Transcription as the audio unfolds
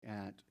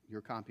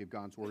your copy of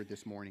God's Word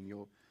this morning,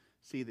 you'll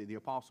see that the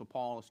Apostle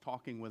Paul is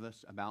talking with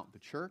us about the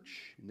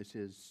church. And this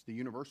is the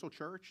universal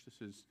church.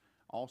 This is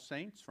all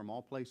saints from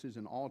all places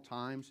and all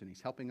times. And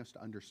he's helping us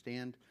to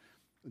understand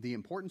the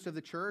importance of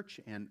the church.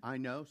 And I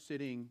know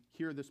sitting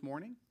here this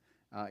morning,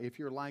 if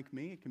you're like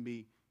me, it can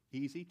be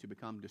easy to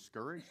become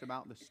discouraged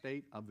about the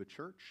state of the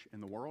church in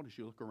the world as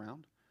you look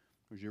around.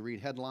 As you read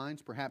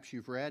headlines, perhaps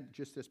you've read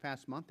just this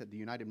past month that the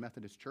United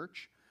Methodist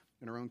Church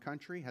in our own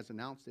country has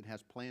announced it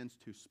has plans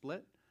to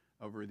split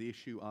over the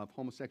issue of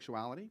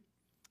homosexuality.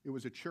 It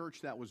was a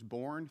church that was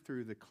born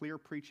through the clear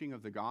preaching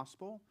of the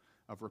gospel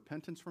of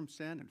repentance from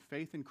sin and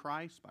faith in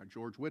Christ by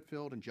George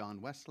Whitefield and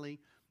John Wesley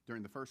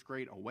during the First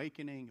Great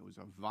Awakening. It was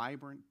a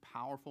vibrant,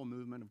 powerful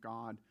movement of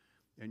God,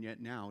 and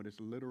yet now it is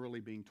literally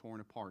being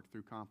torn apart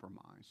through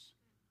compromise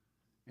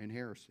and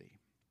heresy.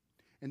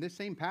 And this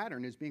same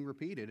pattern is being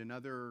repeated in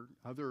other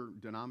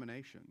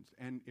denominations,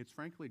 and it's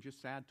frankly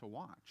just sad to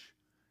watch.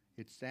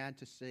 It's sad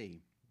to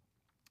see.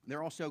 There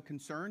are also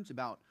concerns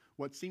about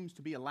what seems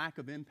to be a lack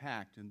of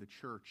impact in the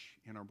church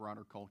in our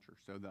broader culture.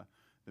 So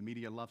the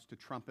media loves to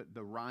trumpet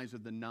the rise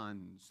of the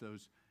nuns,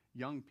 those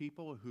young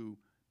people who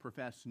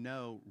profess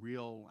no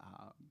real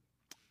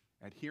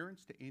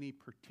adherence to any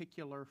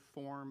particular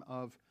form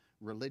of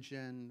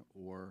religion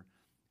or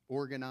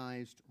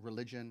organized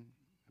religion.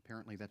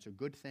 Apparently that's a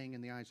good thing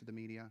in the eyes of the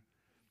media.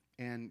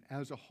 And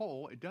as a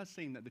whole, it does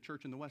seem that the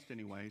church in the West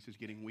anyways is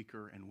getting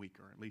weaker and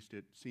weaker. At least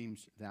it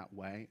seems that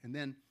way. And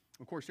then,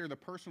 of course, there are the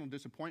personal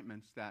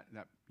disappointments that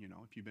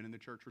if you've been in the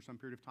church for some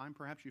period of time,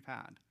 perhaps you've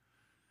had.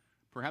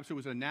 Perhaps it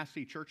was a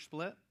nasty church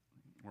split,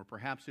 or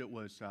perhaps it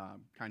was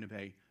kind of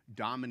a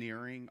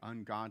domineering,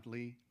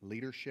 ungodly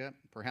leadership.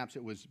 Perhaps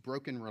it was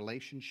broken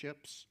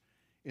relationships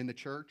in the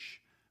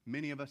church.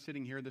 Many of us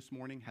sitting here this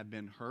morning have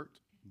been hurt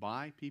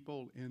by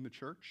people in the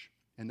church,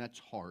 and that's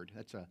hard.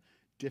 That's a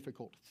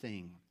difficult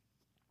thing.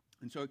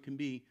 And so it can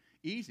be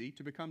easy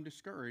to become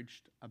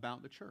discouraged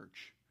about the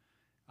church.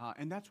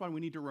 And that's why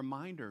we need to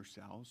remind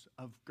ourselves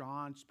of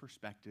God's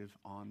perspective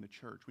on the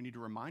church. We need to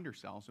remind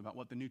ourselves about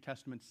what the New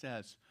Testament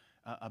says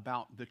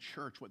about the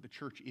church, what the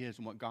church is,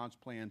 and what God's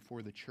plan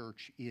for the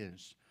church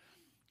is.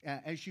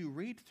 As you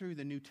read through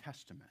the New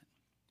Testament,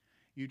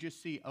 you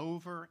just see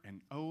over and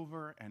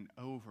over and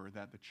over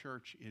that the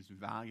church is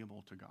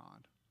valuable to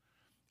God.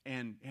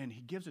 And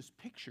he gives us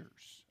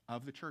pictures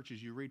of the church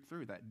as you read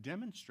through that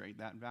demonstrate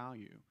that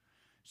value.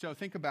 So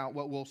think about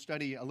what we'll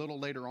study a little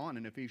later on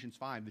in Ephesians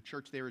 5. The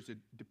church there is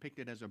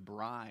depicted as a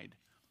bride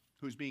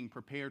who's being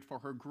prepared for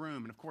her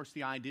groom. And of course,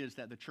 the idea is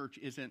that the church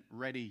isn't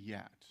ready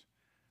yet.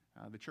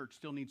 The church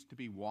still needs to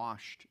be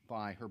washed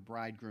by her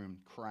bridegroom,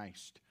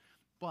 Christ.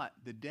 But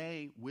the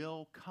day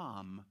will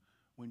come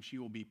when she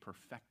will be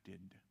perfected,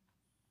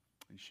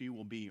 and she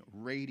will be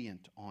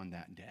radiant on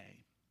that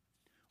day.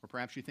 Or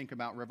perhaps you think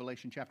about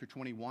Revelation chapter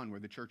 21, where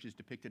the church is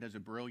depicted as a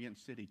brilliant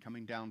city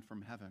coming down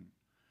from heaven.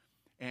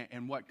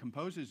 And what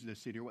composes the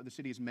city, or what the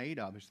city is made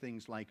of, is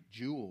things like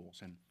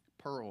jewels and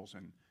pearls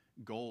and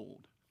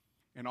gold.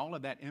 And all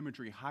of that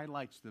imagery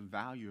highlights the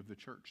value of the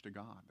church to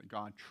God, that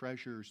God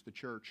treasures the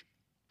church.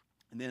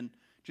 And then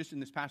just in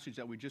this passage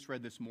that we just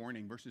read this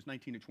morning, verses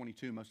 19 to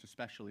 22 most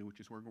especially,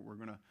 which is where we're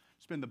going to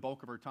spend the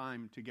bulk of our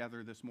time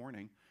together this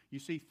morning, you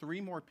see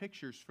three more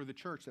pictures for the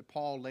church that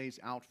Paul lays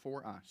out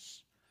for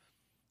us.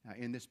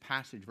 In this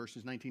passage,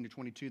 verses 19 to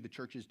 22, the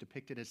church is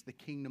depicted as the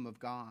kingdom of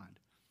God,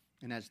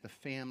 and as the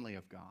family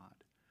of God,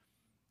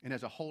 and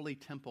as a holy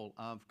temple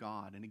of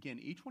God. And again,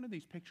 each one of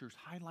these pictures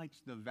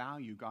highlights the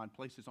value God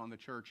places on the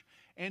church.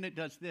 And it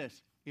does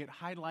this. It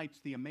highlights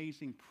the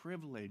amazing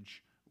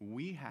privilege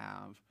we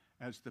have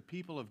as the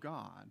people of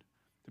God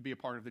to be a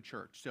part of the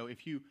church. So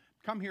if you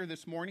come here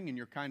this morning and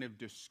you're kind of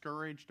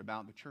discouraged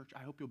about the church,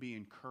 I hope you'll be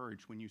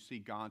encouraged when you see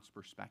God's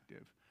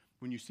perspective,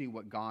 when you see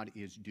what God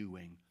is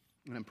doing.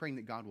 And I'm praying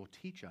that God will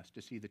teach us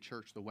to see the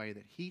church the way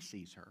that He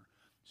sees her,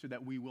 so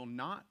that we will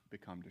not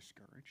become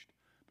discouraged,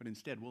 but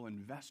instead we'll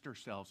invest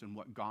ourselves in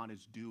what God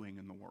is doing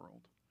in the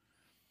world.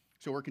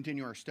 So we're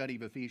continuing our study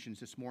of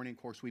Ephesians this morning.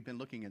 Of course, we've been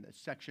looking at this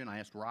section. I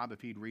asked Rob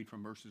if he'd read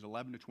from verses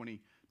 11 to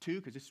 22,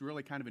 because this is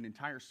really kind of an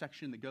entire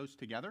section that goes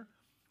together.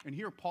 And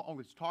here Paul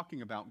is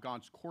talking about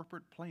God's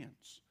corporate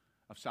plans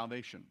of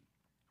salvation.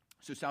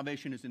 So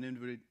salvation is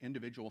an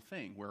individual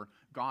thing where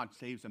God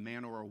saves a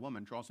man or a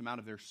woman, draws them out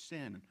of their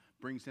sin,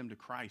 brings them to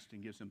Christ,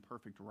 and gives them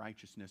perfect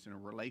righteousness in a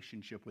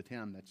relationship with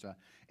Him. That's an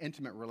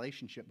intimate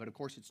relationship. But of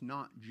course, it's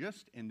not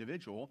just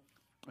individual.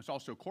 It's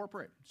also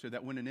corporate, so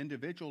that when an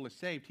individual is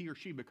saved, he or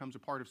she becomes a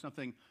part of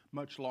something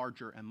much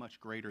larger and much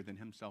greater than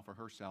himself or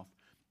herself.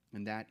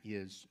 And that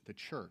is the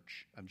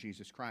church of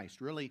Jesus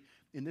Christ. Really,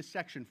 in this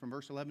section from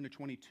verse 11 to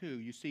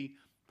 22, you see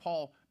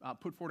Paul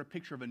put forward a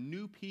picture of a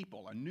new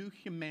people, a new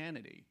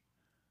humanity,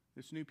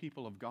 this new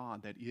people of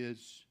God that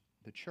is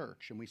the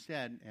church. And we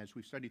said, as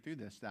we studied through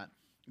this, that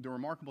the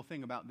remarkable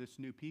thing about this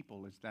new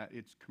people is that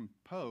it's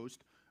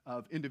composed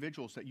of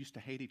individuals that used to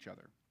hate each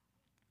other.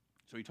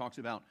 So he talks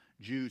about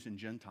Jews and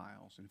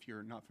Gentiles. And if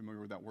you're not familiar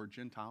with that word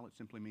Gentile, it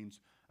simply means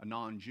a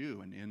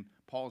non-Jew. And in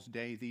Paul's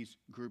day, these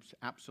groups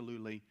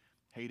absolutely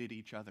hated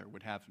each other,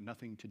 would have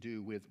nothing to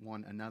do with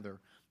one another.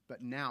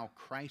 But now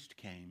Christ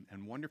came,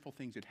 and wonderful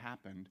things had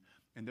happened,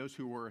 and those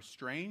who were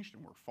estranged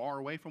and were far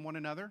away from one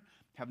another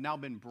have now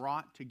been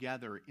brought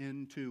together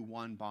into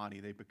one body.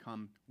 They've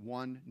become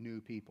one new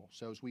people.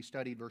 So as we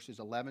studied verses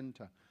 11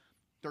 to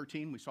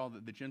 13, we saw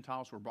that the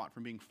Gentiles were brought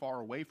from being far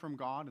away from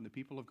God and the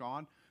people of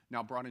God,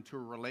 now brought into a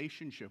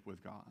relationship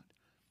with God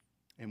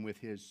and with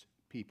his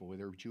people, with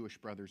their Jewish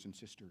brothers and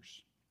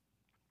sisters.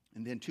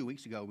 And then 2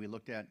 weeks ago, we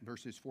looked at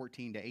verses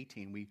 14 to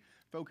 18. We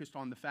focused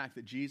on the fact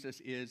that Jesus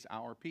is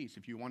our peace.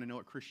 If you want to know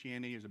what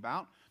Christianity is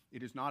about,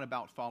 it is not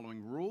about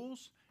following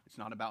rules. It's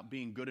not about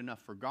being good enough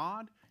for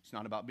God. It's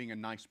not about being a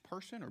nice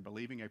person or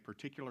believing a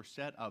particular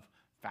set of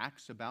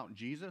facts about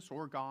Jesus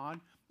or God.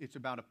 It's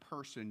about a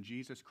person,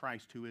 Jesus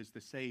Christ, who is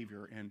the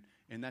Savior. And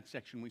in that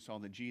section, we saw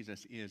that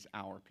Jesus is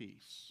our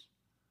peace.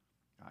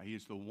 He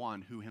is the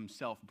one who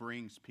himself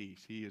brings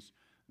peace. He is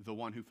the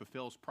one who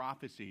fulfills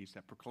prophecies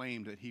that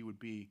proclaimed that he would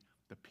be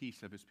the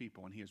peace of his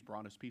people. And he has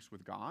brought us peace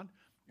with God,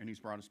 and he's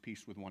brought us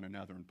peace with one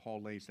another. And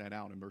Paul lays that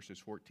out in verses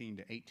 14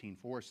 to 18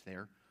 for us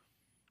there.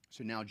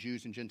 So now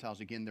Jews and Gentiles,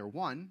 again, they're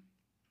one.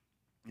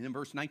 And then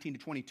verse 19 to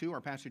 22,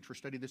 our passage for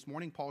study this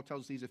morning, Paul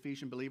tells these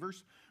Ephesian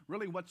believers,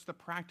 really what's the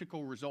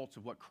practical results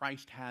of what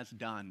Christ has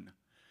done.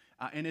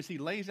 And as he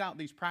lays out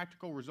these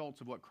practical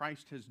results of what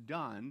Christ has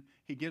done,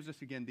 he gives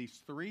us, again,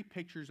 these three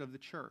pictures of the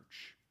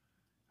church.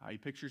 He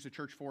pictures the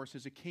church for us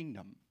as a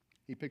kingdom.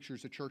 He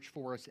pictures the church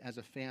for us as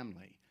a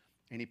family.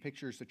 And he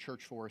pictures the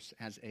church for us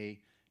as a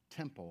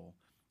temple.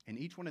 And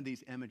each one of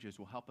these images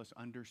will help us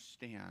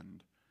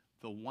understand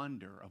the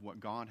wonder of what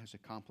God has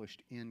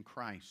accomplished in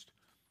Christ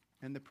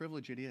and the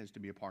privilege it is to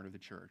be a part of the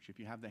church. If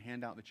you have the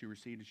handout that you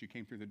received as you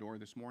came through the door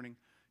this morning,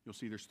 you'll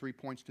see there's 3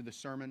 points to the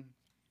sermon.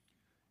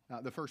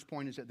 The first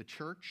point is that the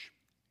church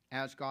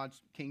as God's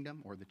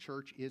kingdom, or the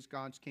church is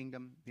God's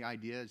kingdom. The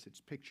idea is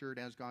it's pictured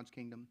as God's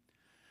kingdom.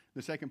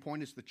 The second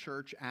point is the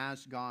church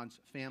as God's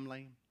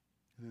family.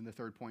 And then the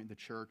third point, the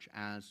church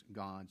as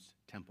God's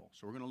temple.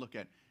 So we're going to look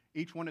at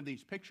each one of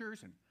these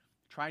pictures and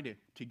try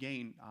to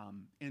gain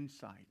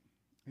insight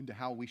into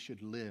how we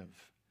should live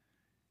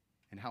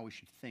and how we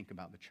should think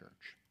about the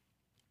church.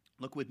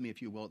 Look with me,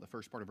 if you will, at the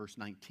first part of verse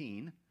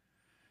 19.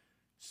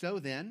 So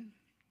then,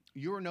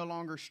 you are no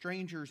longer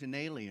strangers and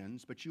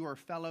aliens, but you are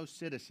fellow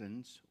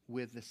citizens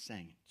with the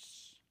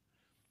saints.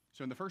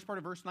 So in the first part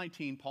of verse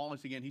 19, Paul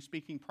is, again, he's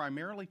speaking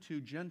primarily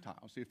to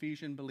Gentiles, the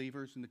Ephesian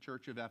believers in the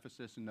church of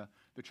Ephesus and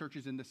the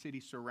churches in the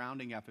city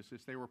surrounding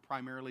Ephesus. They were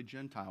primarily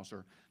Gentiles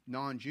or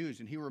non-Jews,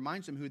 and he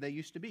reminds them who they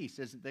used to be. He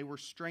says that they were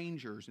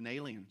strangers and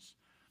aliens.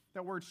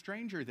 That word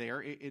stranger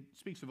there, it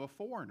speaks of a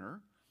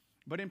foreigner,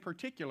 but in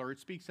particular, it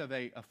speaks of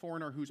a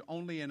foreigner who's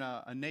only in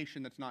a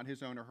nation that's not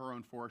his own or her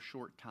own for a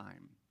short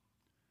time.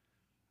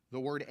 The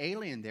word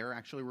alien there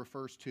actually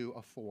refers to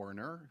a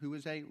foreigner who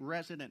is a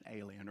resident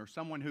alien, or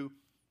someone who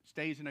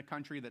stays in a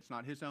country that's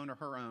not his own or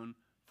her own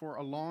for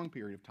a long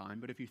period of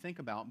time. But if you think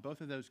about, both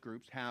of those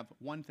groups have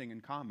one thing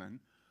in common: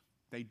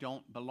 they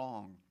don't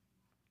belong.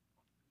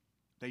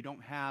 They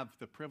don't have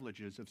the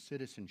privileges of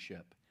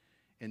citizenship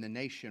in the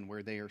nation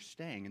where they are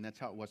staying. And that's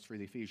how it was for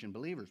the Ephesian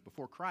believers.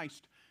 Before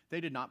Christ,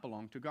 they did not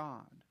belong to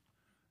God,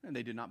 and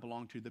they did not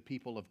belong to the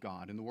people of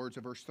God. In the words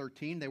of verse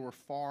 13, they were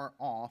far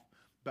off,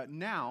 but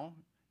now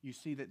you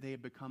see that they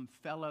have become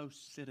fellow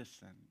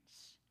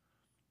citizens.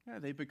 Yeah,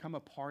 they've become a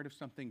part of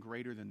something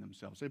greater than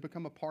themselves. They've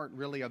become a part,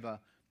 really, of a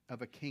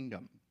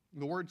kingdom.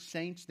 The word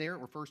saints there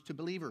refers to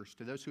believers,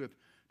 to those who have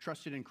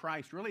trusted in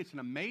Christ. Really, it's an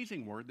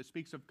amazing word that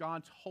speaks of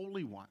God's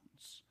holy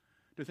ones.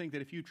 To think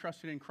that if you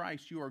trusted in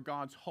Christ, you are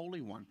God's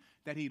holy one,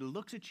 that he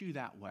looks at you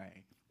that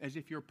way, as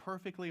if you're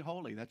perfectly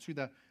holy. That's who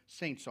the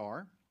saints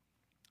are.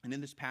 And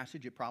in this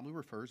passage, it probably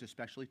refers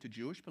especially to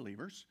Jewish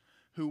believers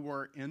who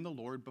were in the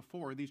Lord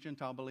before these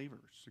Gentile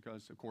believers.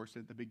 Because, of course,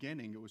 at the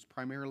beginning, it was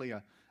primarily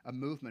a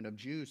movement of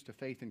Jews to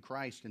faith in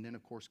Christ. And then,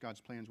 of course,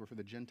 God's plans were for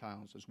the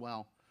Gentiles as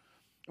well.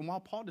 And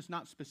while Paul does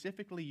not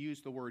specifically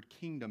use the word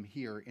kingdom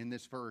here in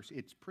this verse,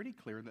 it's pretty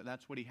clear that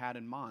that's what he had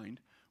in mind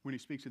when he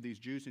speaks of these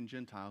Jews and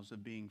Gentiles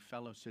of being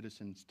fellow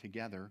citizens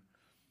together.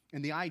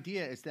 And the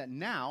idea is that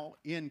now,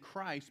 in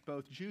Christ,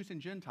 both Jews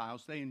and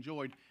Gentiles, they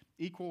enjoyed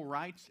equal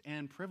rights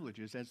and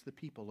privileges as the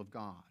people of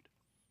God.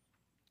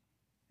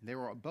 They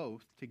were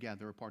both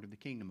together a part of the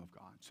kingdom of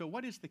God. So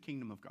what is the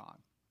kingdom of God?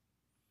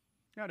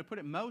 Now, to put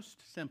it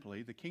most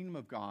simply, the kingdom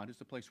of God is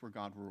the place where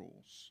God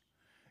rules.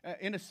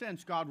 In a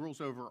sense, God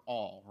rules over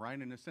all, right?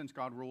 In a sense,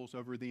 God rules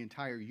over the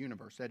entire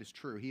universe. That is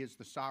true. He is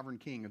the sovereign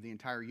king of the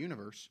entire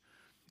universe.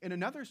 In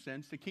another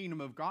sense, the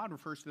kingdom of God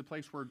refers to the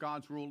place where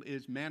God's rule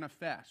is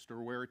manifest,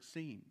 or where it's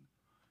seen.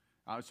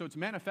 So it's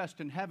manifest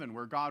in heaven,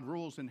 where God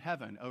rules in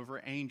heaven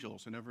over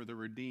angels and over the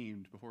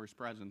redeemed before his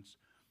presence.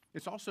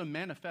 It's also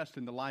manifest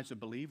in the lives of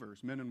believers,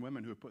 men and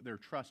women who have put their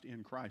trust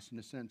in Christ. In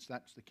a sense,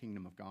 that's the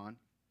kingdom of God.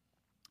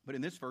 But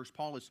in this verse,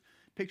 Paul is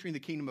picturing the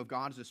kingdom of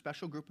God as a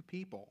special group of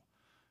people,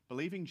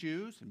 believing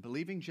Jews and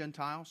believing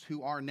Gentiles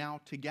who are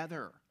now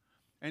together.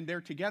 And they're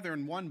together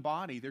in one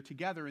body. They're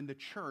together in the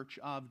church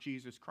of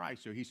Jesus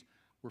Christ. So he's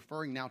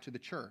referring now to the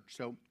church.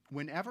 So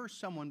Whenever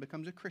someone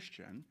becomes a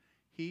Christian,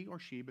 he or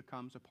she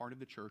becomes a part of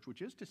the church,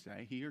 which is to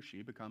say, he or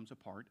she becomes a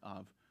part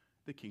of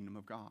the kingdom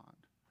of God.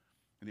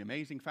 And the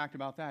amazing fact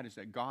about that is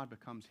that God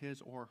becomes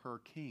his or her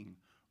king,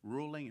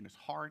 ruling in his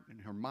heart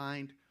and her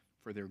mind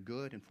for their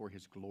good and for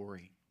his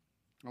glory.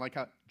 I like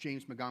how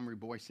James Montgomery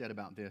Boyce said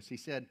about this. He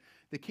said,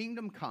 "The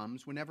kingdom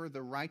comes whenever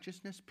the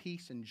righteousness,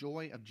 peace, and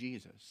joy of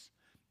Jesus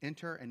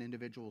enter an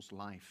individual's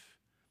life,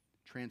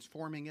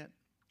 transforming it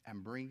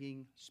and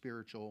bringing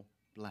spiritual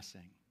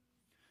blessing."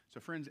 So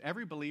friends,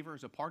 every believer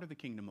is a part of the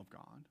kingdom of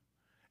God,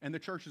 and the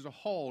church as a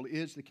whole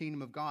is the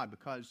kingdom of God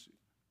because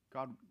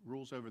God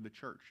rules over the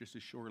church just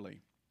as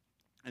surely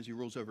as he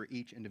rules over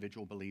each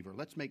individual believer.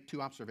 Let's make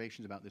two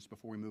observations about this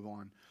before we move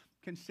on.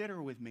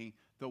 Consider with me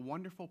the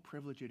wonderful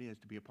privilege it is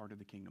to be a part of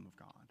the kingdom of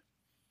God.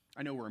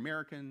 I know we're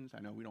Americans. I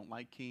know we don't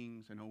like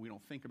kings. I know we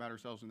don't think about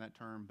ourselves in that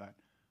term, but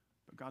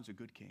God's a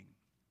good king.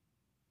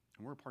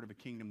 And we're a part of a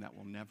kingdom that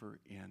will never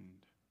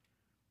end.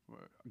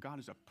 God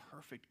is a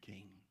perfect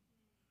king,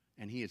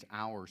 and he is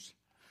ours.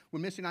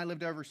 When Missy and I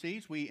lived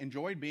overseas, we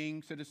enjoyed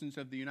being citizens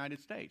of the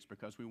United States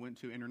because we went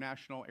to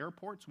international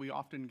airports. We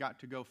often got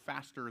to go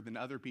faster than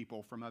other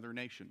people from other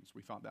nations.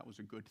 We thought that was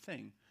a good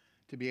thing,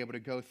 to be able to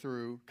go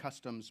through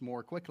customs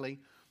more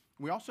quickly.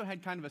 We also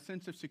had kind of a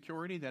sense of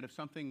security that if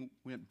something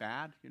went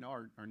bad,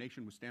 our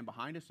nation would stand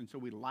behind us, and so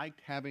we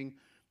liked having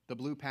the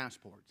blue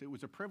passports. It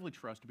was a privilege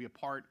for us to be a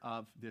part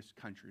of this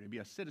country, to be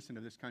a citizen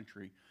of this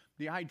country.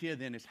 The idea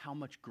then is how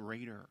much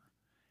greater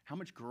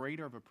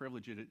of a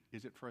privilege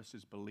is it for us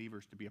as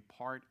believers to be a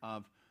part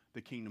of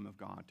the kingdom of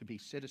God, to be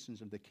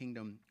citizens of the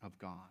kingdom of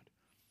God.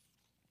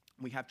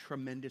 We have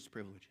tremendous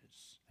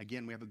privileges.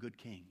 Again, we have a good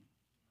king.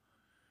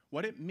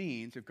 What it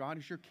means, if God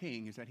is your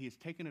king, is that he has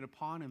taken it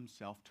upon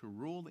himself to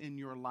rule in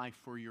your life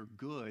for your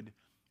good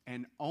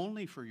and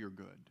only for your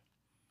good,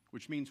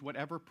 which means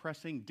whatever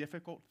pressing,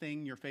 difficult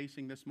thing you're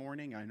facing this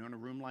morning, I know in a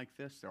room like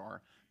this, there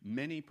are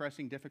many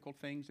pressing, difficult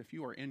things. If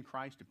you are in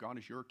Christ, if God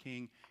is your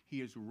king,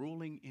 he is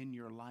ruling in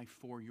your life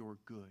for your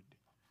good.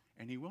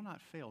 And he will not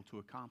fail to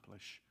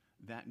accomplish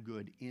that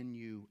good in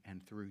you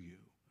and through you.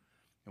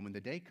 And when the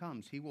day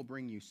comes, he will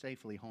bring you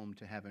safely home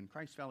to heaven.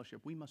 Christ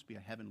Fellowship, we must be a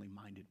heavenly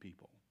minded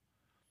people.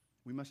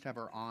 We must have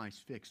our eyes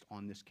fixed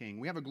on this king.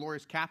 We have a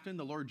glorious captain.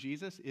 The Lord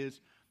Jesus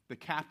is the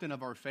captain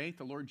of our faith.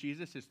 The Lord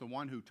Jesus is the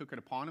one who took it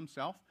upon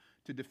himself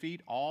to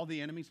defeat all the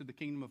enemies of the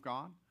kingdom of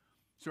God.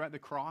 So at the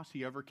cross,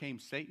 he overcame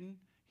Satan.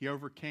 He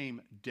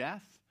overcame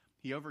death.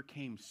 He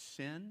overcame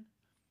sin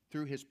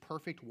through his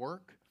perfect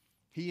work.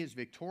 He is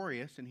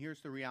victorious, and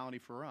here's the reality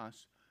for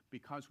us.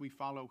 Because we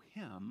follow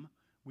him,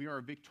 we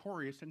are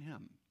victorious in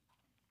him.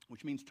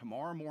 Which means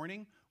tomorrow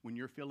morning, when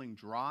you're feeling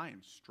dry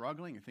and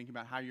struggling and thinking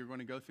about how you're going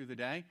to go through the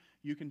day,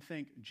 you can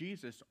think,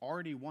 Jesus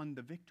already won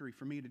the victory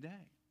for me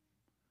today.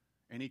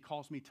 And he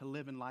calls me to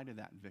live in light of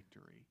that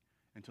victory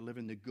and to live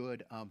in the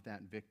good of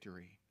that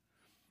victory.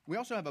 We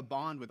also have a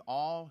bond with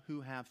all who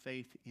have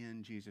faith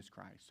in Jesus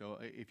Christ. So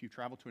if you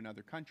travel to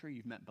another country,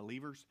 you've met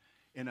believers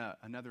in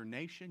another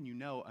nation, you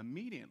know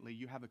immediately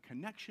you have a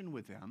connection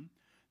with them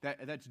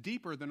that's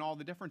deeper than all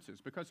the differences,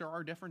 because there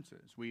are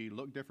differences. We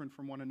look different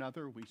from one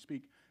another. We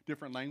speak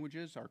different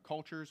languages. Our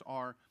cultures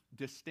are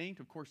distinct.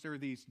 Of course, there are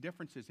these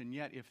differences, and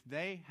yet if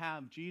they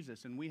have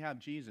Jesus and we have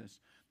Jesus,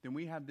 then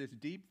we have this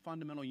deep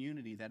fundamental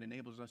unity that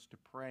enables us to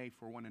pray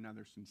for one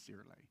another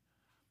sincerely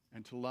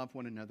and to love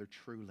one another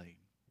truly.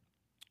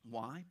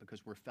 Why?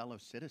 Because we're fellow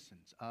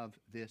citizens of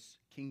this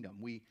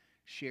kingdom. We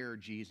share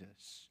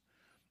Jesus.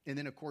 And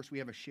then, of course, we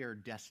have a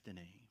shared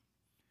destiny.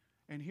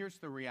 And here's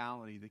the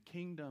reality. The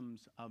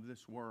kingdoms of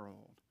this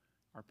world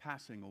are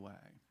passing away.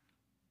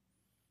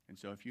 And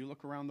so if you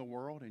look around the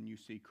world and you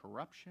see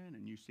corruption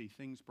and you see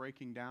things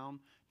breaking down,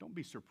 don't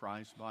be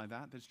surprised by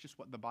that. That's just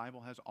what the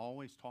Bible has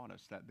always taught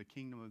us, that the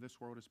kingdom of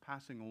this world is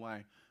passing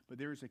away. But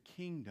there's a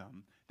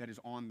kingdom that is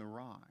on the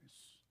rise.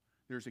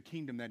 There's a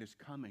kingdom that is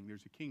coming.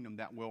 There's a kingdom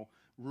that will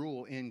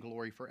rule in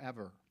glory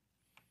forever.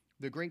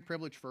 The great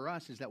privilege for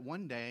us is that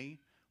one day,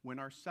 when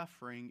our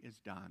suffering is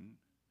done,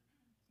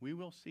 we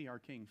will see our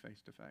King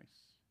face to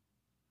face.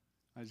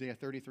 Isaiah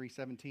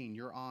 33:17,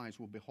 your eyes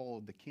will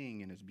behold the King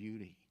in his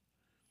beauty.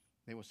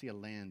 They will see a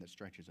land that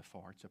stretches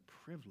afar. It's a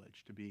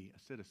privilege to be a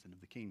citizen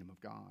of the kingdom of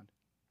God.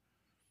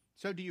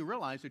 So do you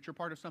realize that you're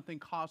part of something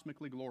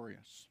cosmically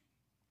glorious?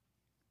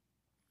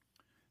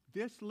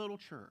 This little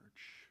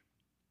church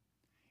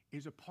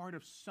is a part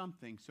of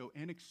something so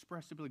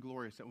inexpressibly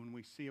glorious that when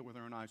we see it with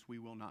our own eyes, we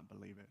will not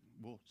believe it.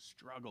 We'll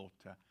struggle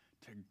to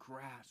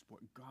grasp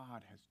what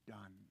God has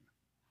done.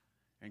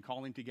 And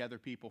calling together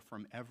people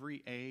from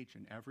every age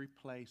and every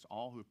place,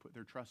 all who put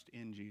their trust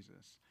in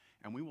Jesus.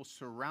 And we will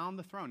surround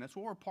the throne. That's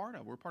what we're part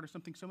of. We're part of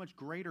something so much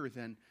greater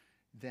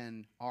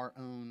than our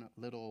own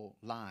little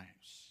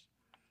lives.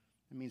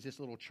 It means this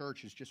little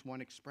church is just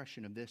one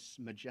expression of this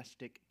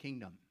majestic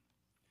kingdom.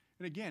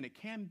 And again, it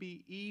can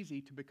be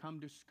easy to become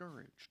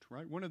discouraged,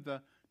 right? One of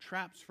the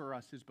traps for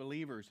us as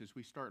believers is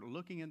we start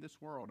looking at this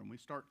world and we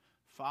start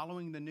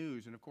following the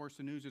news. And of course,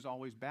 the news is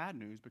always bad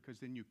news because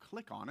then you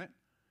click on it.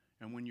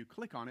 And when you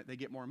click on it, they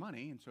get more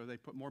money, and so they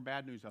put more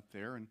bad news up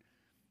there.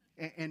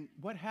 And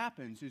what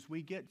happens is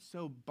we get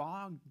so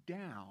bogged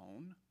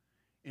down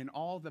in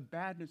all the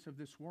badness of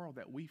this world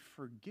that we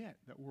forget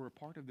that we're a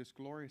part of this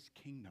glorious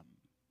kingdom.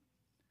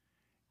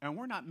 And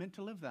we're not meant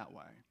to live that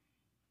way.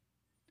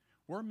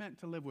 We're meant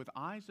to live with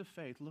eyes of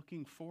faith,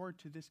 looking forward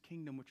to this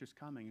kingdom which is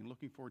coming and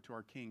looking forward to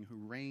our King who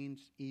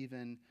reigns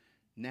even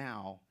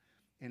now.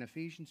 And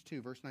Ephesians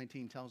 2, verse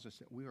 19 tells us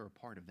that we are a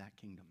part of that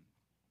kingdom.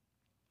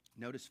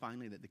 Notice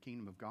finally that the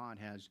kingdom of God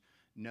has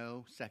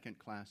no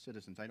second-class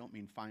citizens. I don't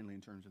mean finally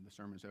in terms of the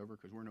sermon's over,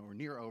 because we're nowhere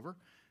near over.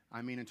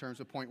 I mean in terms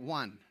of point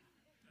one.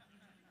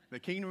 The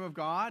kingdom of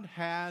God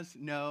has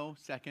no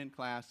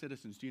second-class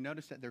citizens. Do you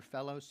notice that they're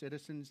fellow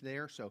citizens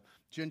there? So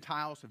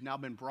Gentiles have now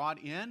been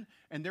brought in,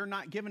 and they're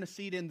not given a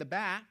seat in the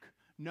back.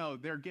 No,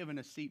 they're given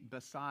a seat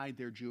beside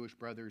their Jewish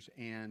brothers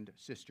and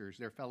sisters.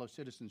 They're fellow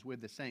citizens with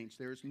the saints.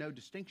 There's no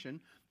distinction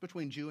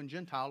between Jew and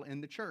Gentile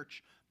in the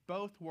church.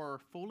 Both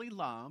were fully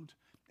loved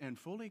and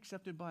fully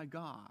accepted by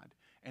God.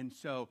 And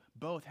so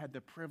both had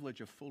the privilege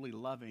of fully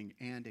loving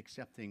and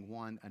accepting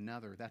one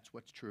another. That's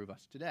what's true of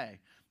us today.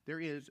 There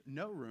is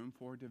no room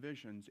for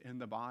divisions in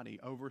the body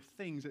over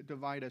things that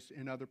divide us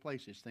in other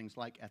places, things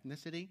like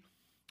ethnicity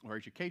or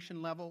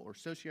education level or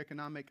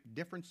socioeconomic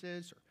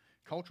differences or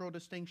cultural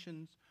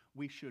distinctions.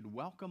 We should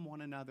welcome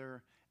one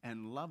another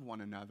and love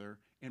one another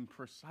in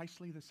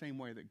precisely the same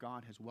way that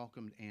God has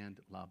welcomed and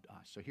loved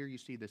us. So here you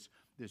see this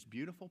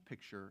beautiful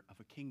picture of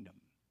a kingdom.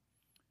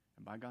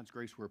 And by God's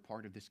grace, we're a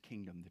part of this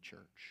kingdom, the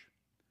church.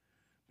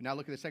 But now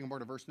look at the second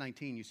part of verse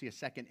 19. You see a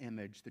second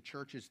image. The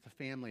church is the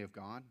family of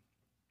God.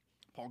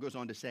 Paul goes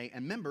on to say,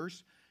 and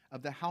members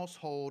of the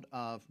household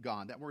of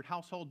God. That word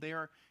household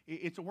there,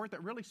 it's a word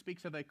that really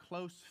speaks of a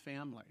close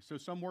family. So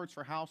some words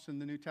for house in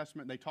the New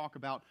Testament, they talk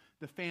about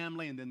the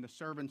family and then the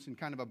servants in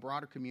kind of a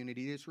broader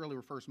community. This really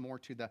refers more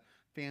to the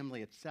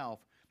family itself.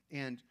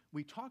 And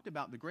we talked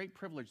about the great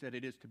privilege that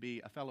it is to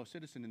be a fellow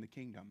citizen in the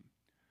kingdom.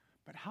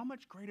 But how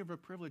much greater of a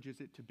privilege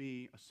is it to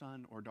be a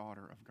son or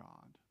daughter of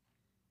God?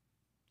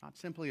 Not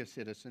simply a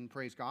citizen,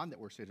 praise God that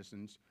we're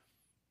citizens,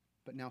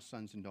 but now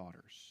sons and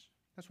daughters.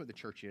 That's what the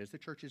church is. The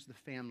church is the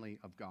family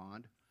of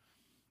God.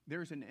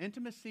 There's an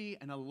intimacy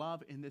and a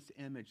love in this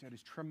image that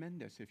is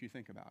tremendous if you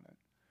think about it.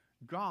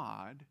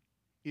 God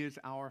is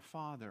our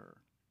Father.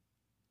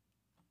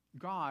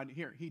 God,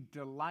 here, He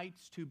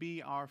delights to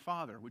be our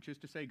Father, which is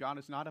to say God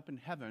is not up in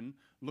heaven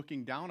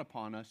looking down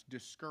upon us,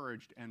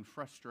 discouraged and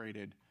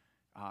frustrated,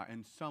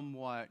 and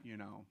somewhat,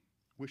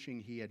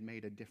 wishing He had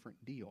made a different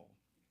deal.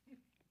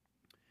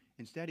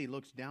 Instead, He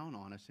looks down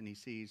on us and He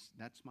sees,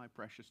 that's my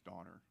precious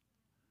daughter.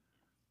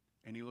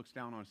 And He looks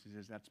down on us and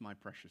says, that's my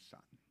precious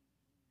son.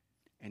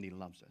 And He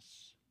loves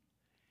us.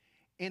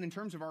 And in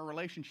terms of our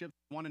relationship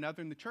with one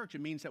another in the church,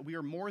 it means that we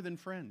are more than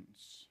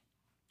friends.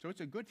 So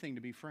it's a good thing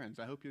to be friends.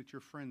 I hope that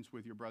you're friends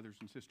with your brothers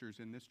and sisters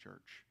in this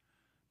church.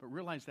 But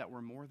realize that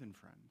we're more than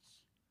friends.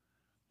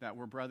 That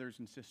we're brothers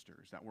and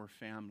sisters. That we're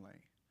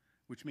family.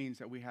 Which means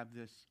that we have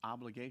this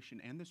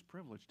obligation and this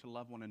privilege to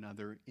love one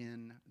another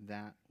in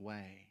that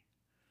way.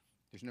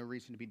 There's no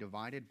reason to be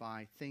divided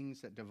by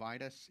things that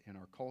divide us in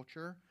our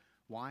culture.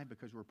 Why?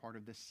 Because we're part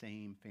of the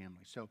same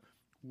family. So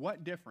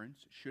what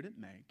difference should it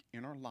make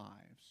in our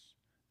lives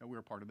that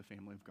we're part of the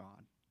family of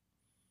God?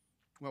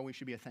 Well, we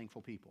should be a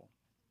thankful people.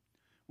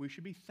 We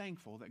should be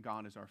thankful that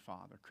God is our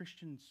Father.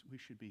 Christians, we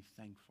should be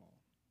thankful.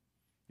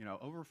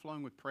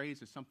 Overflowing with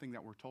praise is something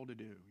that we're told to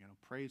do.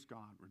 Praise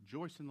God,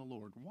 rejoice in the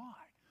Lord. Why?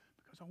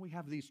 Because we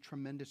have these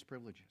tremendous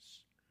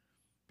privileges.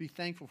 Be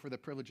thankful for the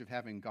privilege of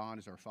having God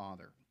as our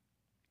Father.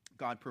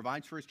 God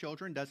provides for His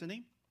children, doesn't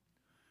He?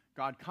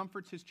 God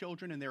comforts His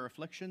children in their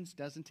afflictions,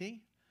 doesn't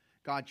He?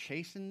 God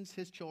chastens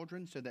His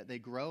children so that they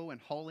grow in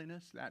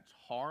holiness. That's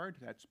hard.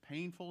 That's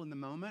painful in the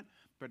moment.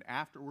 But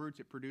afterwards,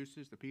 it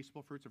produces the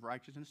peaceable fruits of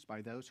righteousness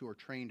by those who are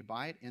trained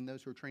by it. In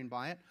those who are trained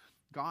by it,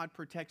 God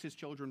protects His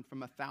children from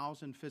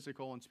 1,000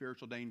 physical and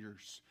spiritual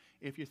dangers.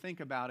 If you think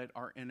about it,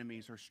 our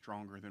enemies are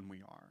stronger than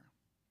we are.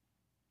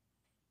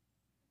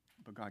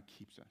 But God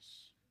keeps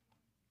us,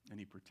 and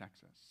He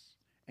protects us,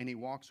 and He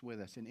walks with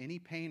us. And any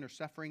pain or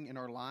suffering in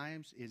our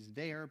lives is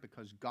there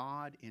because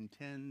God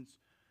intends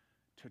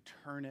to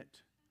turn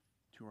it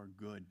to our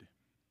good.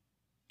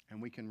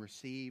 And we can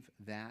receive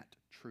that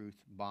truth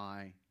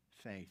by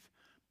faith.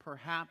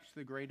 Perhaps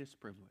the greatest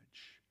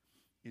privilege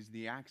is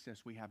the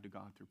access we have to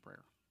God through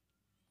prayer.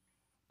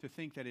 To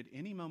think that at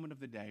any moment of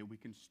the day we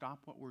can stop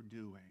what we're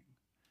doing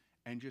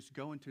and just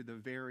go into the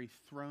very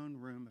throne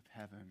room of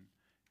heaven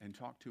and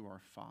talk to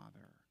our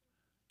Father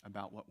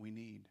about what we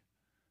need,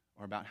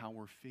 or about how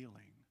we're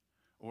feeling,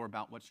 or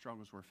about what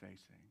struggles we're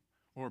facing,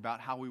 or about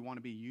how we want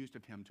to be used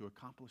of Him to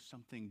accomplish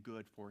something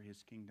good for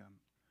His kingdom.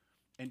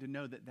 And to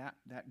know that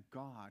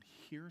God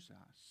hears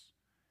us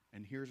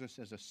and hears us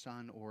as a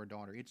son or a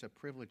daughter. It's a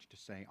privilege to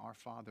say, Our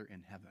Father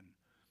in heaven,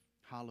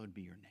 hallowed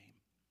be your name.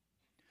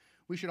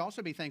 We should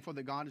also be thankful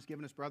that God has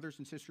given us brothers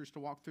and sisters to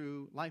walk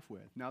through life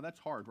with. Now that's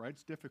hard, right?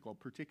 It's difficult,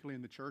 particularly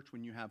in the church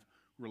when you have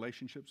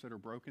relationships that are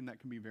broken. That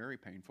can be very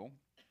painful.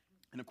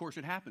 And of course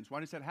it happens. Why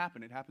does that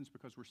happen? It happens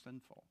because we're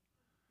sinful.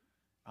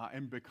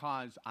 and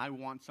because I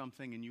want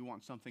something and you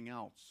want something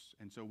else,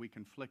 and so we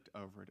conflict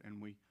over it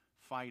and we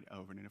fight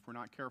over it. And if we're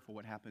not careful,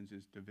 what happens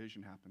is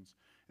division happens.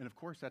 And of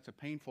course, that's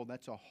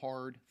a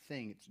hard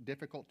thing. It's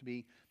difficult to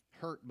be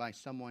hurt by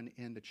someone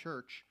in the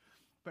church.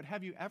 But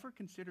have you ever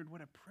considered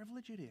what a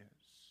privilege it is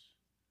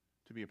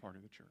to be a part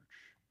of the church,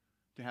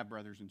 to have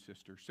brothers and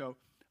sisters? So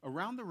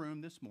around the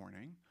room this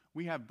morning,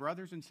 we have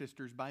brothers and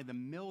sisters by the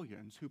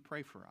millions who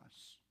pray for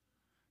us.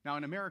 Now,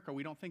 in America,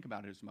 we don't think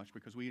about it as much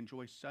because we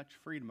enjoy such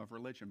freedom of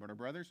religion. But our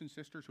brothers and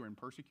sisters who are in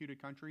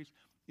persecuted countries,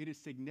 it is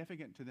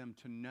significant to them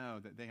to know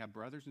that they have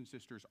brothers and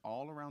sisters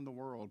all around the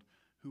world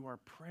who are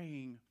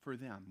praying for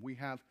them. We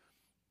have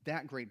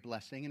that great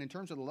blessing. And in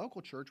terms of the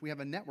local church, we have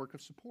a network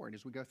of support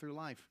as we go through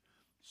life.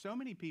 So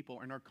many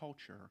people in our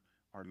culture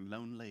are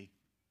lonely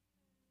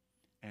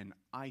and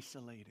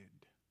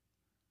isolated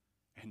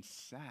and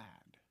sad.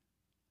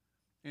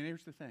 And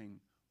here's the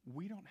thing,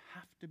 we don't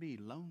have to be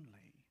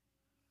lonely.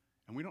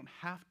 And we don't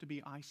have to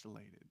be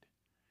isolated.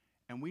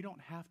 And we don't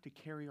have to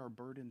carry our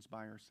burdens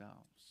by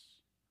ourselves.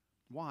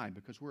 Why?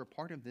 Because we're a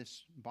part of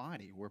this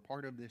body. We're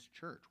part of this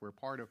church. We're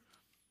part of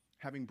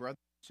having brothers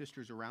and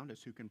sisters around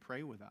us who can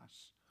pray with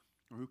us,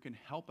 or who can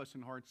help us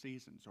in hard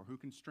seasons, or who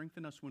can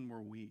strengthen us when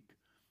we're weak,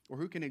 or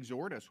who can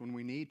exhort us when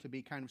we need to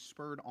be kind of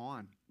spurred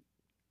on,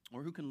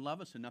 or who can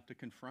love us enough to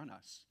confront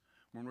us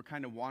when we're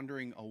kind of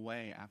wandering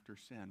away after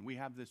sin. We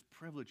have this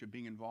privilege of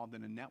being involved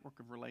in a network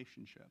of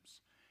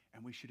relationships.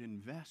 And we should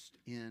invest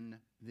in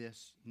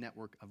this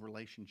network of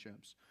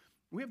relationships.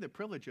 We have the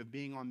privilege of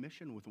being on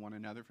mission with one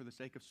another for the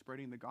sake of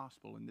spreading the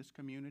gospel in this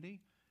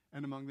community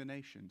and among the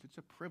nations. It's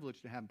a privilege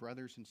to have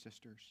brothers and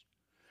sisters.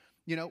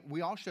 You know,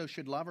 we also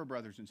should love our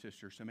brothers and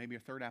sisters. So maybe a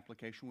third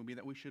application would be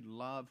that we should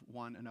love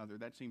one another.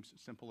 That seems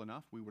simple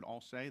enough. We would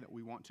all say that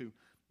we want to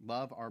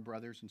love our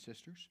brothers and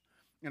sisters.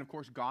 And of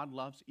course, God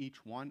loves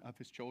each one of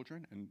his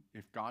children. And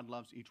if God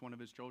loves each one of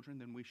his children,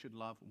 then we should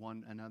love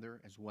one another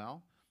as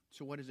well.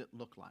 So what does it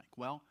look like?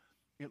 Well,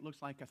 it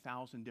looks like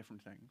 1,000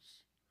 different things.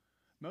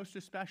 Most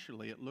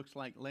especially, it looks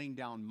like laying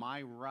down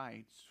my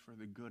rights for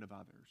the good of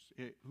others.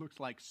 It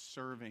looks like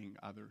serving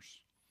others.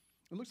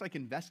 It looks like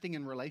investing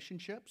in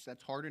relationships.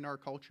 That's hard in our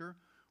culture.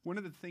 One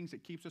of the things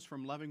that keeps us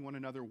from loving one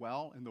another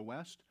well in the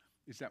West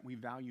is that we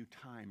value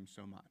time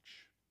so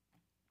much.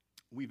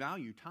 We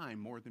value time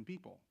more than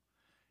people.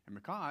 And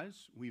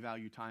because we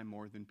value time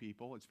more than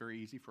people, it's very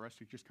easy for us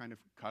to just kind of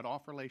cut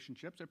off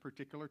relationships at a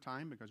particular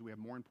time because we have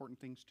more important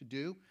things to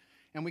do.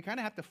 And we kind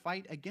of have to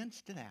fight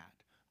against that.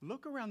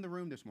 Look around the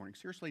room this morning.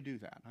 Seriously, do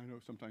that. I know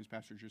sometimes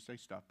pastors just say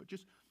stuff, but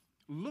just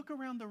look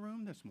around the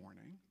room this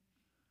morning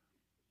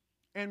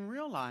and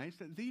realize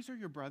that these are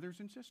your brothers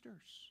and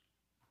sisters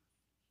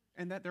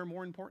and that they're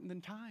more important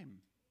than time.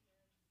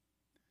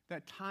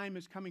 That time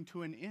is coming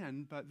to an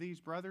end, but these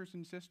brothers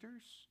and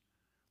sisters,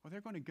 well,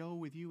 they're going to go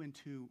with you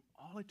into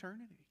all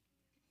eternity.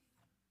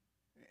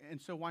 And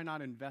so why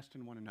not invest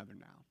in one another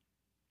now?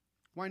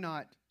 Why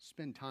not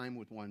spend time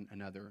with one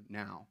another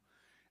now?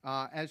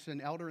 As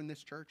an elder in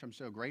this church, I'm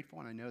so grateful,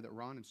 and I know that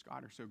Ron and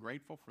Scott are so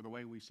grateful for the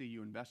way we see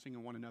you investing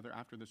in one another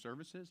after the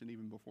services and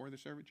even before the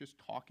service, just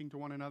talking to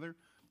one another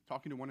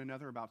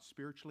about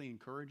spiritually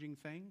encouraging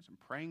things and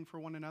praying for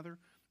one another.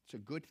 It's a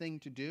good thing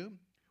to do.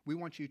 We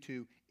want you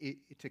to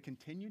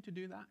continue to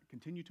do that,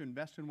 continue to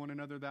invest in one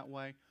another that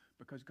way,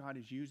 because God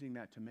is using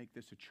that to make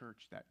this a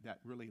church that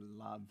really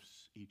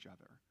loves each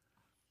other.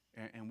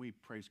 And we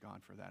praise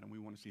God for that, and we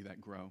want to see that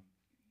grow.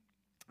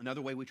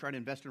 Another way we try to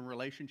invest in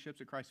relationships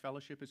at Christ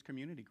Fellowship is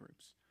community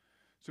groups.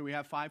 So we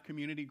have 5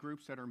 community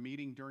groups that are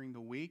meeting during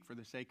the week for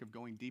the sake of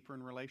going deeper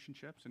in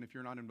relationships. And if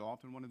you're not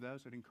involved in one of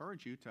those, I'd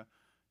encourage you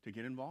to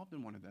get involved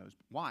in one of those.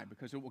 Why?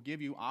 Because it will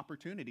give you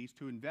opportunities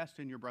to invest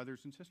in your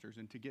brothers and sisters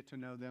and to get to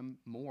know them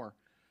more.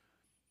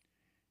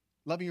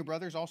 Loving your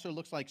brothers also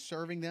looks like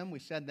serving them. We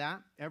said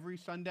that every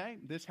Sunday.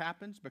 This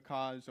happens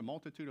because a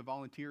multitude of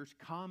volunteers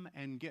come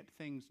and get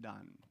things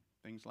done.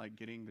 Things like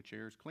getting the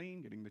chairs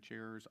clean, getting the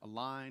chairs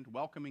aligned,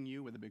 welcoming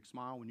you with a big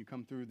smile when you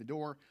come through the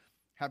door,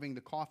 having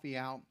the coffee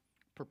out,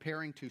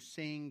 preparing to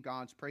sing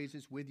God's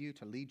praises with you,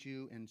 to lead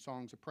you in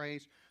songs of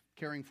praise,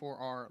 caring for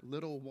our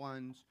little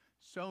ones.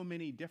 So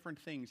many different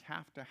things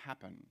have to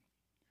happen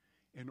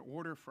in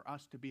order for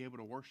us to be able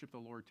to worship the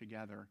Lord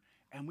together.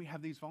 And we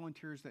have these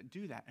volunteers that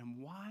do that. And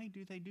why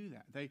do they do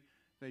that?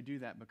 They do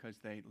that because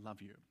they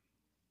love you,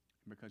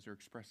 because they're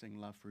expressing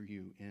love for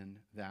you in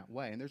that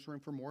way. And there's room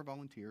for more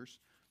volunteers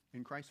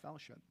in Christ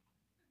Fellowship.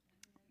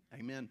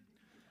 Amen.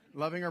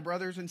 Loving our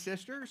brothers and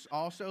sisters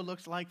also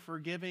looks like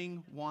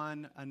forgiving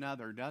one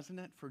another, doesn't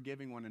it?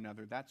 Forgiving one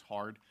another. That's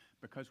hard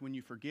because when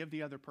you forgive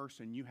the other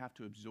person, you have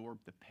to absorb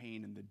the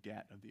pain and the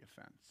debt of the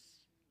offense.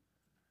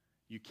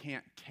 You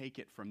can't take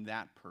it from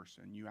that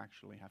person. You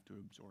actually have to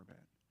absorb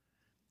it.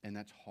 And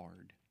that's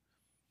hard.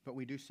 But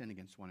we do sin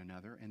against one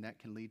another, and that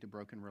can lead to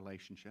broken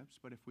relationships.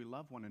 But if we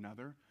love one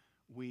another,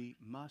 we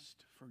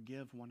must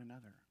forgive one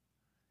another.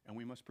 And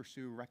we must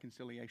pursue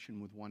reconciliation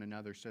with one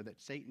another so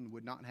that Satan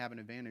would not have an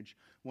advantage.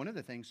 One of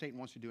the things Satan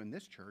wants to do in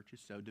this church is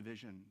sow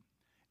division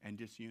and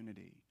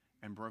disunity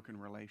and broken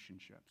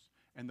relationships.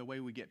 And the way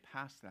we get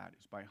past that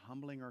is by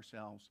humbling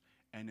ourselves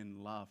and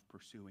in love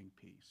pursuing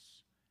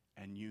peace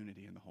and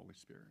unity in the Holy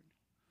Spirit.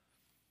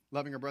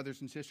 Loving our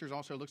brothers and sisters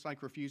also looks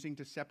like refusing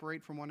to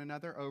separate from one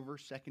another over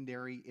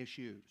secondary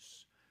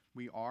issues.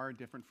 We are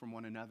different from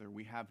one another.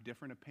 We have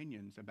different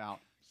opinions about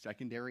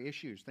secondary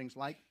issues. Things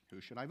like,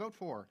 who should I vote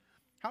for?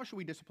 How should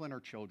we discipline our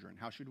children?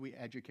 How should we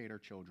educate our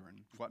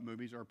children? What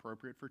movies are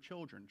appropriate for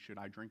children? Should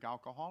I drink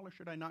alcohol or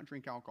should I not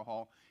drink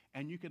alcohol?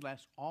 And you could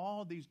list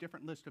all these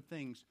different lists of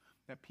things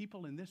that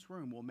people in this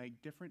room will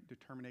make different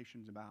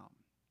determinations about.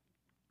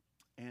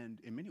 And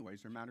in many ways,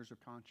 they're matters of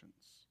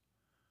conscience.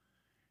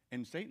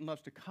 And Satan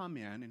loves to come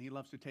in and he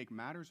loves to take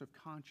matters of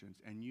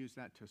conscience and use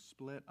that to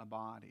split a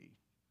body,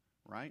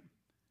 right?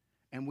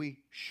 And we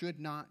should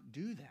not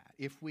do that.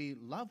 If we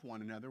love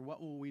one another, what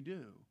will we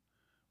do?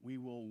 We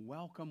will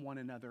welcome one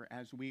another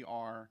as we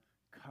are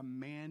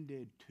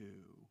commanded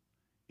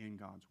to in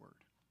God's Word.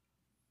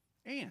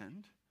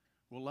 And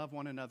we'll love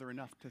one another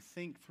enough to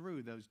think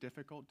through those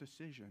difficult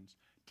decisions,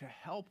 to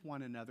help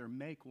one another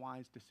make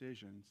wise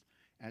decisions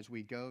as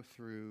we go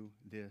through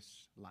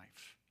this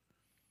life.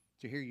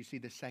 So here you see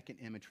the second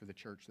image for the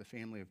church, the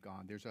family of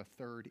God. There's a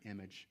third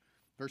image.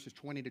 Verses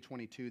 20 to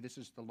 22, this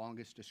is the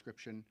longest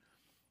description.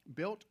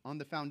 Built on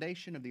the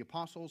foundation of the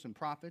apostles and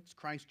prophets,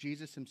 Christ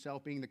Jesus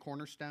himself being the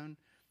cornerstone,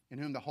 in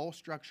whom the whole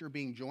structure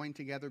being joined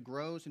together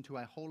grows into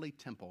a holy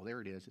temple.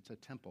 There it is. It's a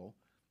temple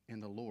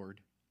in the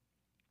Lord.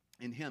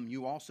 In him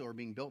you also are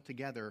being built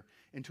together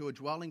into a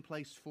dwelling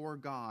place for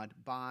God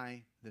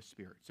by the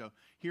Spirit. So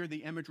here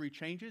the imagery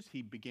changes.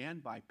 He began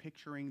by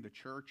picturing the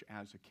church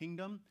as a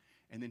kingdom,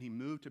 and then he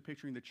moved to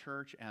picturing the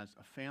church as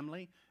a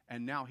family,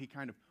 and now he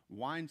kind of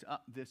winds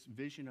up this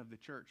vision of the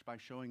church by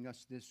showing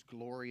us this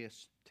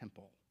glorious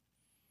temple.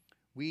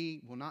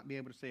 We will not be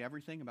able to say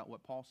everything about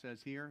what Paul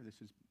says here.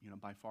 This is,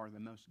 by far the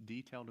most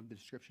detailed of the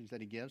descriptions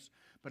that he gives.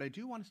 But I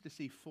do want us to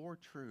see four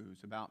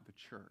truths about the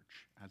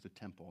church as a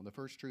temple. The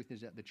first truth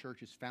is that the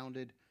church is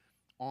founded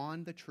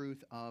on the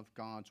truth of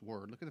God's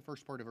word. Look at the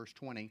first part of verse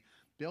 20.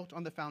 Built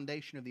on the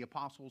foundation of the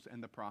apostles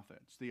and the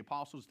prophets. The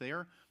apostles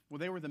there, well,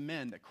 they were the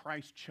men that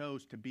Christ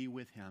chose to be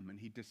with him, and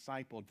he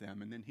discipled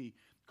them, and then he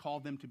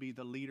called them to be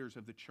the leaders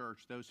of the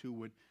church, those who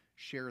would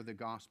share the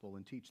gospel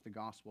and teach the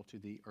gospel to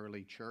the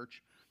early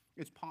church.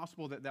 It's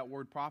possible that that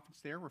word prophets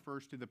there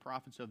refers to the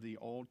prophets of the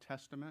Old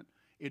Testament.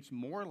 It's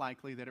more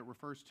likely that it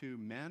refers to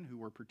men who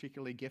were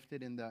particularly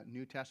gifted in the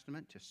New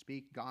Testament to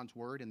speak God's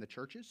word in the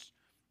churches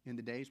in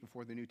the days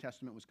before the New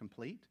Testament was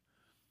complete.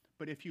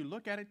 But if you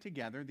look at it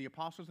together, the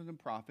apostles and the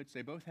prophets,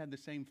 they both had the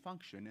same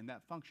function, and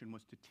that function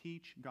was to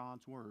teach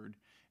God's word.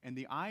 And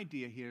the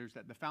idea here is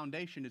that the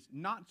foundation is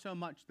not so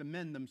much the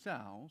men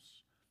themselves,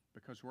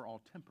 because we're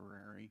all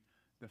temporary.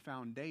 The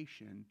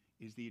foundation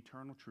is the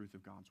eternal truth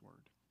of God's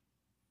word.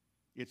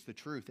 It's the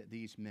truth that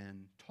these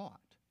men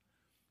taught.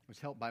 I was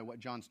helped by what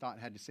John Stott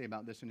had to say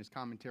about this in his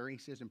commentary. He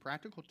says, in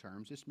practical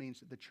terms, this means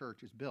that the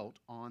church is built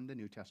on the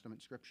New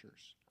Testament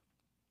scriptures.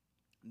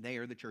 They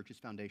are the church's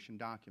foundation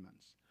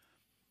documents.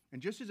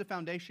 And just as a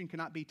foundation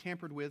cannot be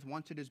tampered with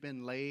once it has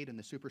been laid and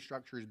the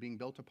superstructure is being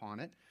built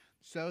upon it,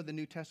 so the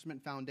New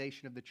Testament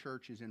foundation of the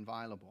church is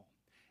inviolable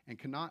and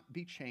cannot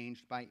be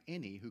changed by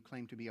any who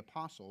claim to be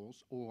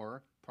apostles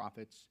or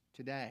prophets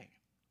today.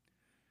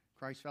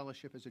 Christ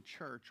Fellowship as a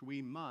church,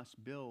 we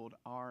must build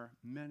our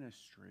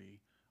ministry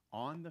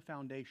on the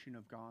foundation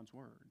of God's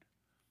word.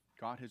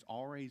 God has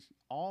always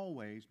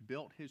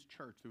built his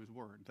church through his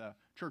word. The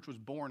church was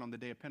born on the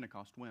day of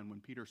Pentecost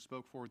when Peter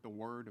spoke forth the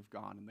word of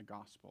God in the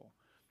gospel,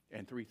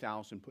 and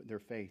 3,000 put their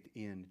faith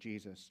in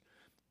Jesus.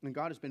 And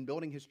God has been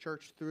building his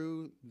church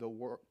through the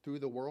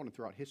world and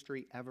throughout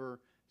history ever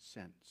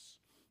since.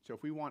 So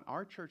if we want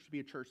our church to be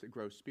a church that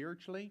grows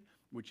spiritually,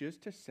 which is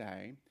to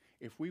say,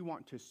 if we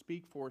want to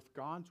speak forth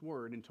God's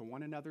word into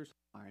one another's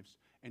lives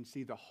and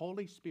see the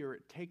Holy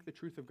Spirit take the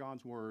truth of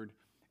God's word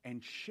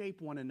and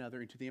shape one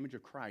another into the image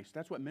of Christ,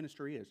 that's what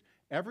ministry is.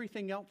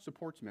 Everything else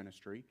supports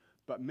ministry,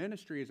 but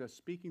ministry is us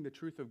speaking the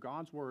truth of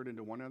God's word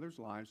into one another's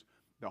lives.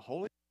 The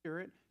Holy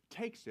Spirit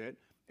takes it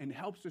and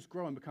helps us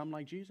grow and become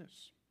like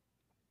Jesus.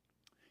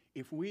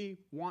 If we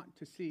want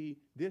to see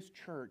this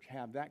church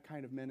have that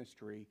kind of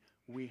ministry,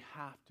 we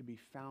have to be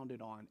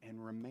founded on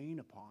and remain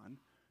upon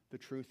the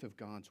truth of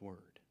God's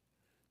word.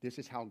 This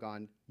is how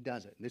God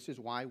does it. This is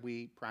why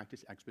we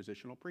practice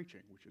expositional preaching,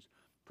 which is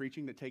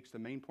preaching that takes the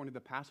main point of the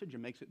passage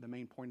and makes it the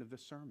main point of the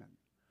sermon.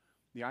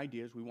 The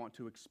idea is we want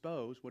to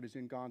expose what is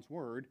in God's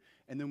word,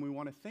 and then we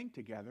want to think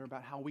together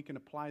about how we can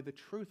apply the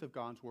truth of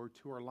God's word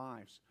to our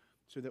lives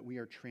so that we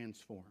are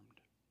transformed.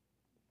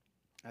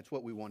 That's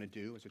what we want to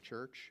do as a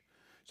church.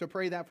 So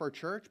pray that for our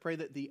church. Pray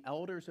that the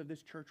elders of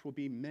this church will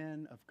be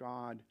men of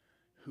God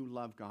who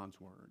love God's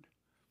word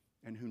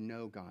and who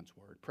know God's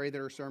word. Pray that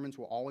our sermons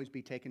will always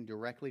be taken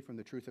directly from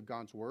the truth of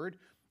God's word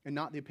and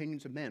not the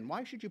opinions of men.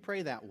 Why should you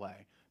pray that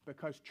way?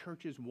 Because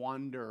churches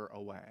wander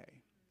away.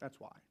 That's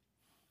why.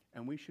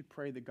 And we should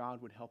pray that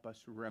God would help us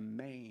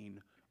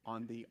remain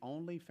on the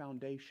only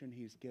foundation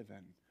he's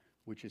given,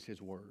 which is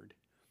his word.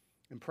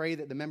 And pray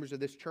that the members of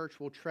this church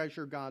will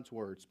treasure God's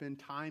Word, spend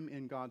time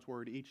in God's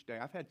Word each day.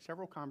 I've had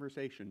several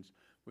conversations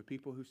with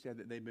people who said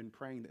that they've been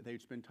praying that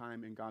they'd spend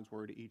time in God's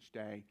Word each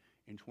day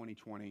in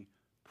 2020.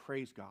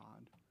 Praise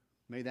God.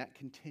 May that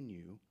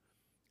continue.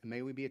 And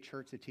may we be a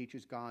church that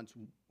teaches God's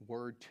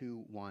Word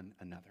to one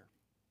another.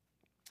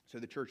 So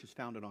the church is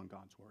founded on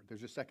God's Word.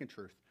 There's a second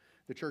truth.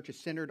 The church is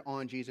centered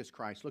on Jesus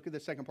Christ. Look at the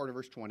second part of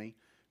verse 20.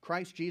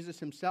 Christ Jesus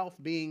himself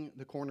being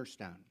the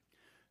cornerstone.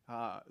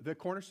 The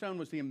cornerstone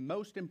was the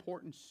most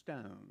important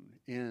stone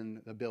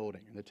in the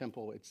building, in the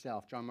temple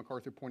itself. John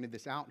MacArthur pointed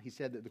this out. He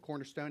said that the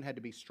cornerstone had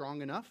to be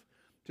strong enough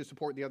to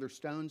support the other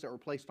stones that were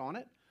placed on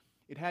it.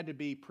 It had to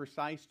be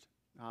precise.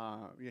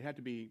 It had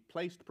to be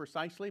placed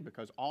precisely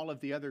because all of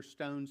the other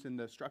stones in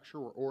the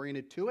structure were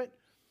oriented to it.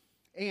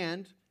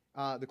 And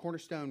the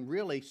cornerstone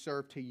really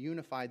served to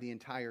unify the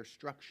entire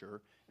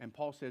structure. And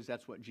Paul says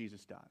that's what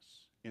Jesus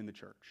does in the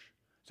church.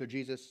 So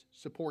Jesus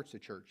supports the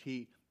church.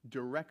 He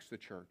directs the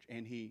church,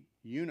 and he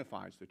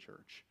unifies the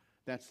church.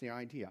 That's the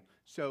idea.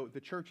 So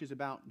the church is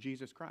about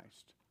Jesus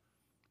Christ,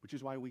 which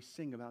is why we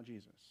sing about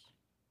Jesus,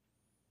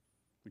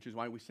 which is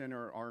why we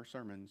center our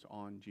sermons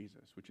on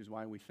Jesus, which is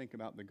why we think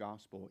about the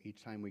gospel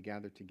each time we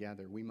gather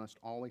together. We must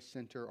always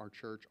center our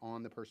church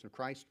on the person of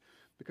Christ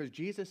because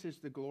Jesus is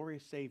the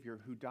glorious Savior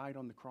who died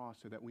on the cross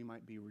so that we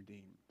might be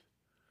redeemed.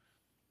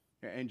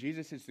 And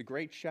Jesus is the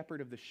great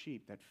shepherd of the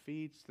sheep that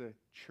feeds the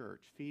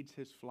church, feeds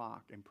his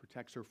flock, and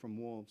protects her from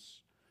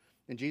wolves.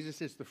 And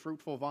Jesus is the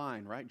fruitful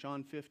vine, right?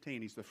 John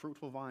 15, he's the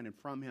fruitful vine, and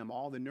from him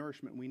all the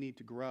nourishment we need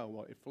to grow,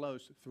 well, it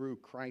flows through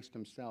Christ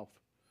himself.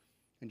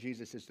 And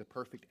Jesus is the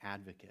perfect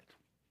advocate.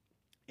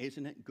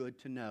 Isn't it good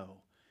to know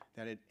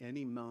that at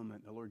any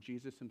moment the Lord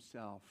Jesus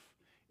himself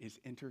is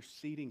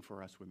interceding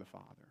for us with the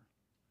Father?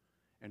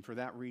 And for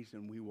that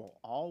reason, we will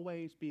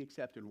always be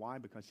accepted. Why?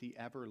 Because he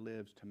ever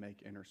lives to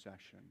make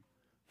intercession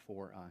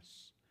for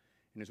us.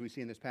 And as we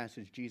see in this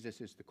passage,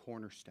 Jesus is the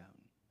cornerstone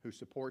who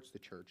supports the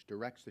church,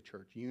 directs the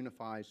church,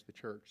 unifies the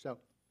church. So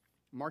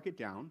mark it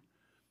down.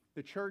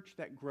 The church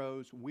that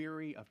grows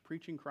weary of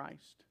preaching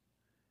Christ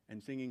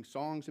and singing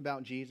songs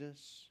about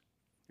Jesus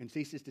and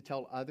ceases to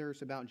tell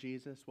others about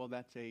Jesus, well,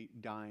 that's a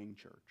dying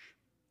church.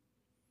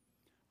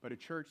 But a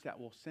church that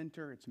will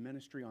center its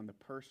ministry on the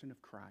person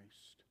of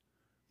Christ,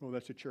 well,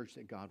 that's a church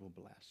that God will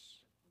bless.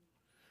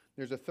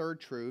 There's a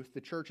third truth. The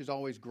church is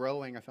always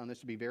growing. I found this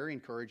to be very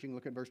encouraging.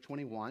 Look at verse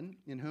 21.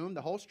 In whom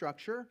the whole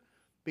structure,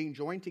 being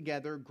joined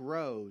together,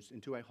 grows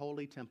into a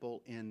holy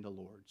temple in the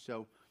Lord.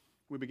 So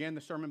we began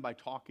the sermon by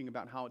talking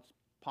about how it's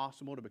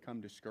possible to become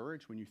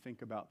discouraged when you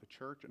think about the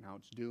church and how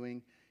it's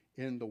doing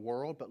in the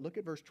world. But look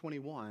at verse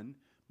 21.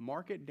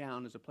 Mark it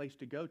down as a place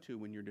to go to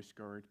when you're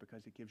discouraged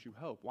because it gives you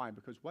hope. Why?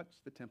 Because what's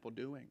the temple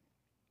doing?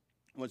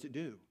 What does it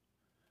do?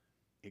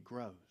 It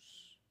grows.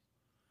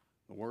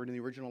 The word in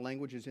the original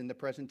language is in the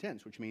present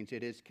tense, which means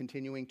it is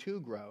continuing to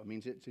grow. It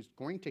means it's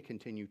going to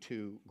continue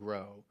to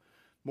grow.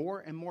 More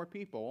and more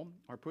people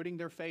are putting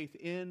their faith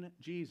in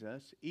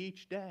Jesus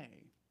each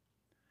day.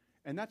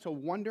 And that's a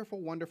wonderful,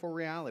 wonderful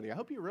reality. I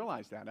hope you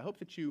realize that. I hope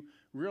that you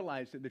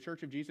realize that the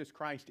Church of Jesus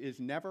Christ is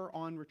never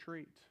on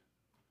retreat.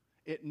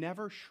 It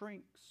never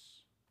shrinks.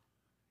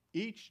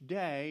 Each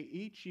day,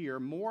 each year,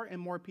 more and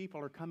more people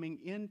are coming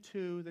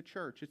into the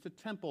church. It's a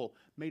temple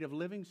made of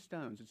living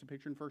stones. It's a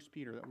picture in 1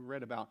 Peter that we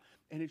read about.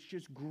 And it's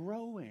just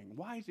growing.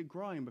 Why is it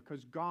growing?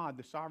 Because God,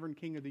 the sovereign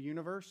King of the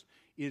universe,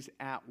 is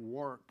at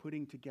work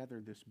putting together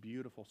this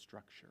beautiful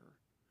structure.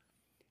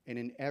 And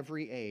in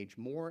every age,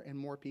 more and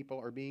more people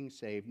are being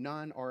saved.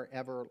 None are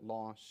ever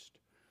lost.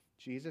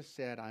 Jesus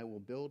said, I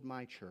will build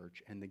my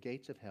church, and the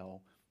gates of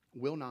hell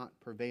will not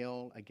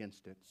prevail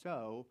against it.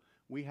 So,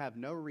 we have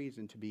no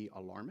reason to be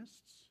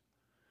alarmists.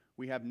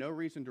 We have no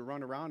reason to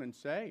run around and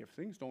say, if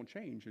things don't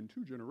change in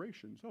 2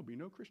 generations, there'll be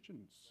no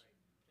Christians.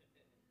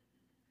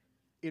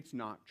 It's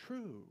not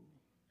true.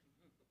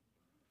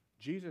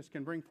 Jesus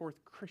can bring forth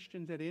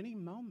Christians at any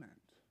moment,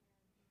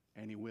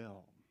 and he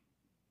will.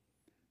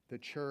 The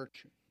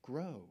church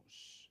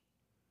grows.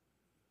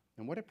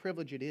 And what a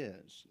privilege it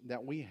is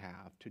that we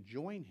have to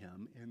join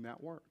him in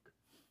that work.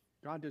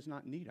 God does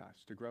not need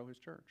us to grow his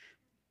church,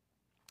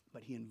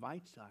 but he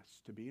invites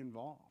us to be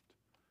involved.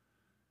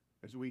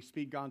 As we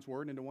speak God's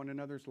word into one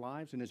another's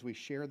lives and as we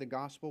share the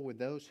gospel with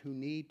those who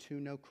need to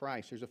know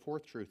Christ. There's a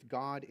fourth truth.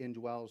 God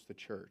indwells the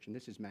church. And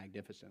this is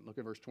magnificent. Look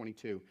at verse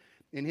 22.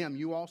 In him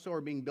you also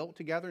are being built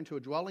together into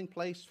a dwelling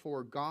place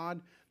for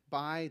God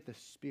by the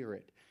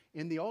Spirit.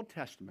 In the Old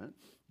Testament,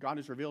 God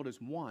is revealed as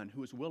one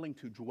who is willing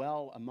to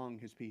dwell among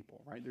his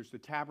people, right? There's the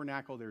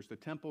tabernacle, there's the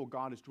temple.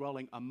 God is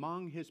dwelling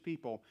among his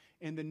people.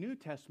 In the New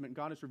Testament,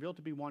 God is revealed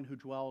to be one who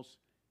dwells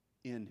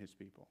in his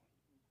people.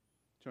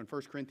 So in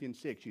 1 Corinthians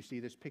 6, you see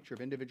this picture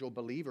of individual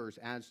believers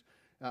as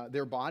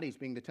their bodies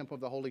being the temple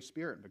of the Holy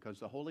Spirit, because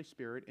the Holy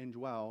Spirit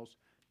indwells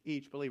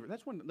each believer.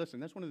 That's one of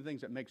the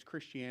things that makes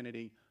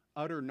Christianity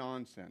utter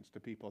nonsense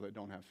to people that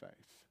don't have faith.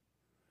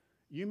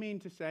 You mean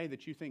to say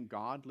that you think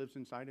God lives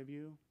inside of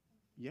you?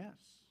 Yes.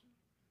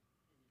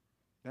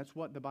 That's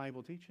what the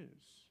Bible teaches.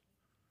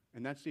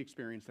 And that's the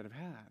experience that I've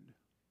had.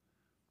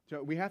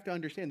 So we have to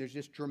understand there's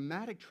this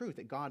dramatic truth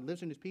that God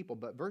lives in his people,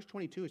 but verse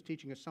 22 is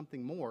teaching us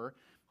something more.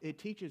 It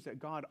teaches that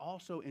God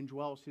also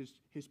indwells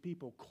his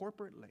people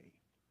corporately,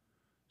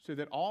 so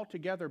that all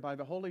together by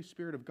the Holy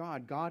Spirit of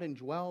God, God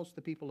indwells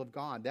the people of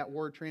God. That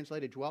word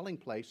translated dwelling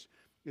place,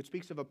 it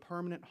speaks of a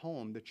permanent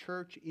home. The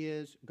church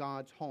is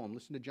God's home.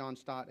 Listen to John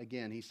Stott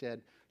again. He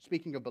said,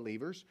 speaking of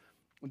believers,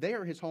 they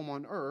are his home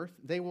on earth.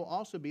 They will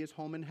also be his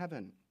home in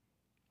heaven.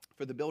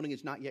 For the building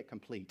is not yet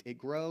complete. It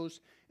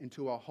grows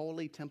into a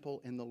holy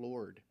temple in the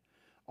Lord.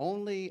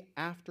 Only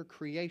after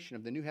creation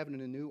of the new heaven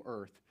and the new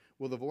earth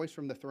will the voice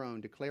from the throne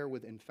declare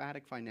with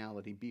emphatic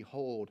finality,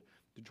 behold,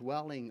 the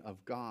dwelling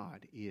of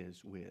God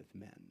is with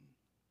men.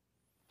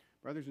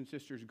 Brothers and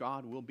sisters,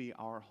 God will be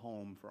our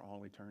home for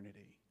all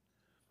eternity.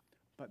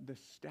 But the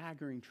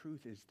staggering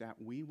truth is that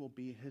we will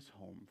be his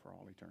home for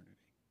all eternity.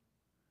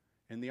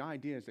 And the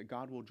idea is that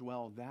God will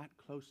dwell that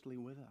closely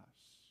with us,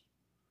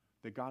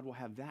 that God will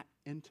have that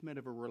intimate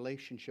of a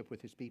relationship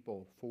with his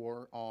people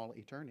for all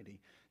eternity.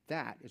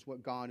 That is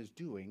what God is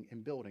doing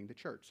in building the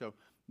church. So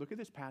look at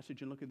this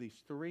passage and look at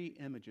these three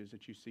images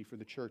that you see for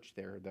the church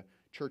there. The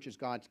church is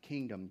God's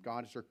kingdom.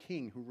 God is our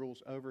king who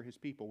rules over his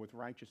people with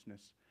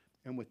righteousness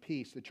and with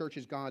peace. The church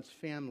is God's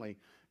family.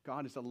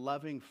 God is a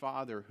loving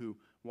father who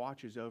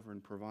watches over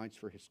and provides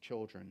for his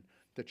children.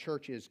 The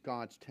church is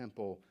God's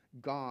temple.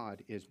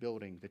 God is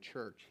building the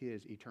church,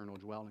 his eternal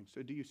dwelling.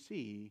 So do you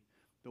see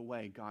the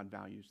way God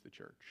values the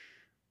church?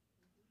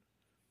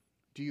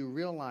 Do you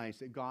realize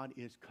that God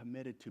is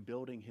committed to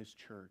building his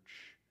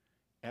church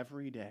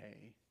every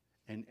day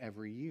and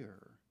every year?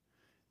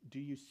 Do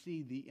you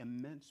see the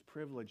immense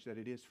privilege that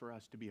it is for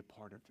us to be a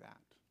part of that?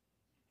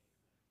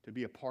 To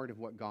be a part of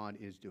what God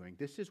is doing.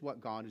 This is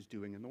what God is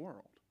doing in the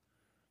world.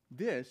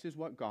 This is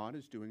what God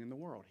is doing in the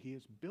world. He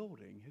is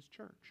building his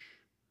church.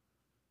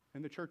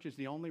 And the church is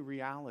the only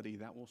reality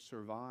that will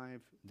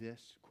survive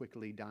this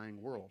quickly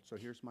dying world. So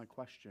here's my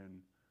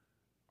question.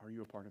 Are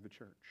you a part of the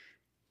church?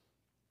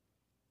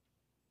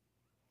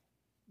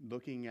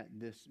 Looking at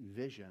this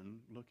vision,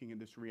 looking at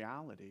this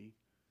reality,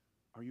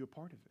 are you a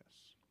part of this?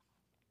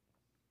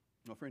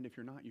 Well, friend, if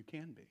you're not, you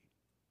can be.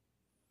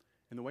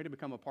 And the way to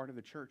become a part of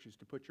the church is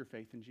to put your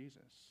faith in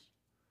Jesus.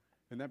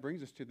 And that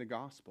brings us to the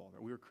gospel,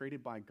 that we were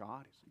created by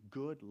God. He's a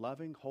good,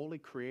 loving, holy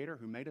creator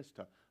who made us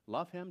to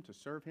love him, to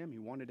serve him. He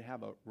wanted to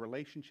have a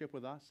relationship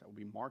with us that would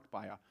be marked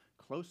by a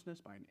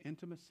closeness, by an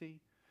intimacy.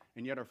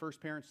 And yet our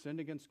first parents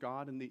sinned against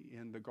God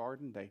in the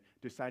garden. They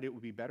decided it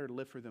would be better to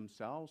live for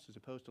themselves as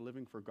opposed to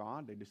living for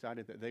God. They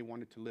decided that they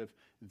wanted to live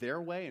their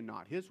way and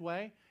not his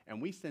way.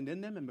 And we sinned in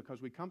them, and because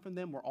we come from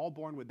them, we're all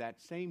born with that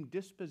same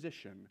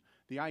disposition,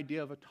 the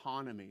idea of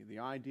autonomy, the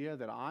idea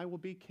that I will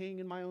be king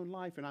in my own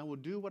life and I will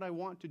do what I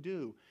want to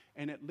do.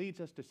 And it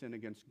leads us to sin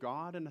against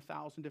God in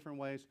 1,000 different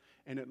ways,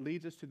 and it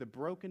leads us to the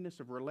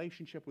brokenness of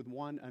relationship with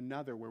one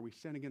another, where we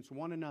sin against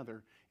one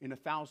another in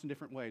 1,000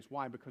 different ways.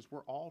 Why? Because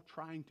we're all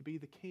trying to be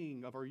the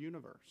king of our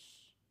universe.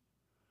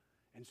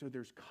 And so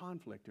there's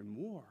conflict and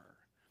war.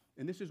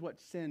 And this is what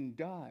sin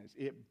does.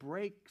 It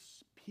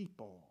breaks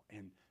people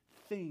and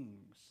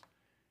things.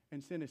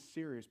 And sin is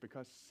serious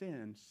because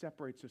sin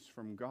separates us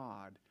from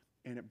God,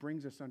 and it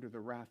brings us under the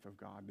wrath of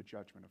God, the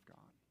judgment of God.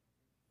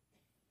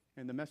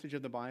 And the message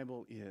of the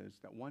Bible is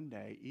that one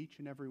day, each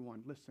and every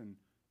one, listen,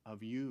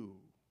 of you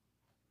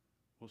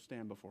will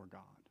stand before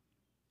God.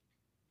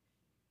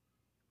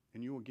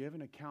 And you will give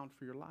an account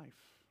for your life.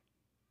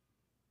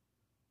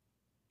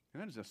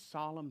 And that is a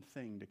solemn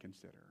thing to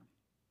consider.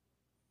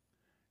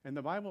 And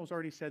the Bible has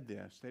already said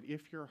this, that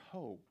if your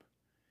hope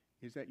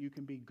is that you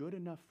can be good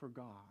enough for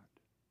God,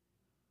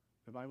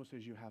 the Bible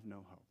says you have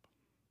no hope.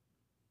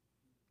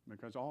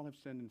 Because all have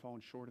sinned and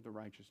fallen short of the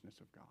righteousness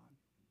of God.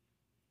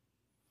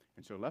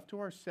 And so left to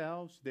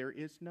ourselves, there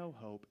is no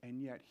hope.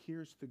 And yet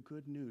here's the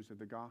good news of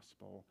the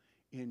gospel.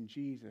 In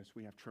Jesus,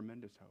 we have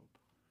tremendous hope.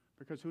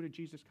 Because who did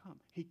Jesus come?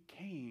 He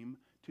came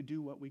to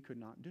do what we could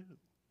not do.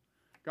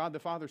 God the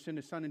Father sent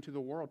his Son into the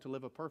world to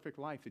live a perfect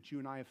life that you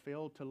and I have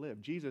failed to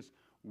live. Jesus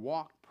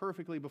walked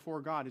perfectly before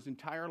God his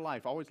entire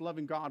life, always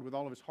loving God with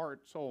all of his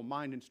heart, soul,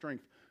 mind, and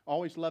strength,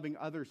 always loving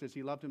others as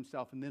he loved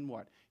himself. And then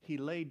what? He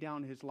laid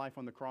down his life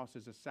on the cross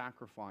as a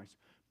sacrifice,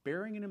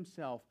 bearing in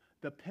himself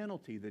the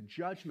penalty, the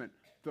judgment,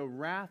 the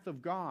wrath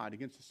of God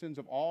against the sins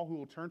of all who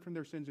will turn from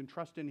their sins and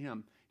trust in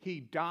him.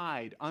 He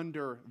died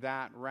under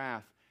that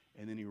wrath,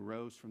 and then he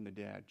rose from the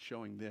dead,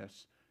 showing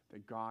this,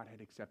 that God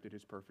had accepted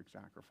his perfect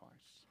sacrifice.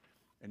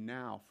 And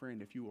now,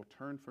 friend, if you will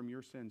turn from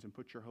your sins and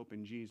put your hope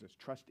in Jesus,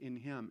 trust in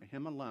him,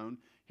 him alone,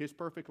 his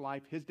perfect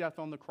life, his death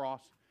on the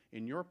cross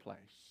in your place.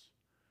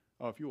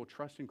 Oh, if you will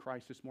trust in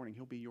Christ this morning,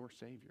 he'll be your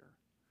Savior.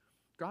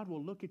 God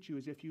will look at you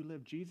as if you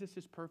lived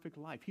Jesus' perfect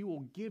life. He will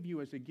give you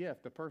as a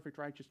gift the perfect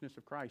righteousness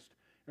of Christ.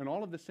 And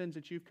all of the sins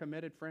that you've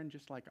committed, friend,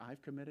 just like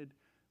I've committed,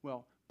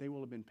 well, they will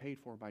have been paid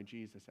for by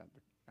Jesus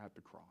at the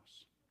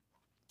cross.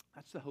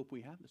 That's the hope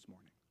we have this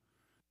morning.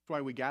 That's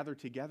why we gather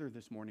together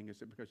this morning,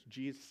 is it because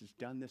Jesus has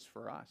done this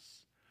for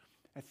us.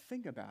 And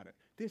think about it.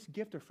 This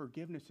gift of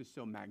forgiveness is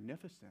so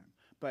magnificent.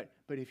 But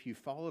if you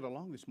followed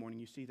along this morning,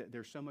 you see that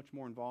there's so much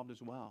more involved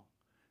as well.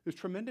 This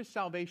tremendous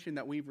salvation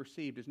that we've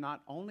received is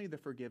not only the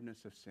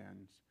forgiveness of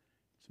sins,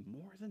 it's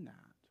more than that.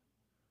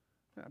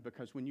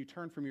 Because when you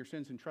turn from your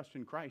sins and trust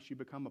in Christ, you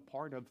become a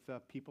part of the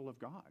people of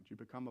God. You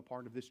become a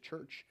part of this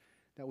church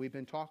that we've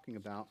been talking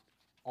about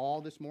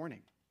all this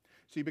morning.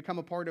 So you become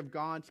a part of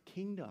God's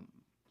kingdom,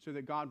 so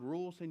that God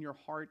rules in your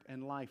heart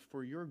and life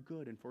for your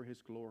good and for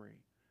His glory.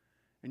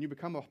 And you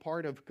become a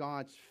part of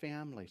God's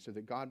family, so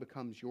that God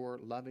becomes your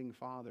loving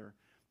Father.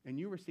 And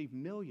you receive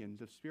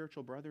millions of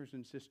spiritual brothers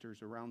and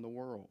sisters around the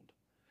world.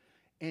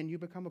 And you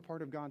become a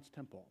part of God's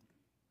temple.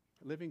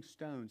 Living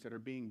stones that are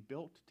being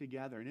built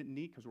together. And isn't it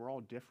neat because we're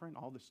all different?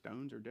 All the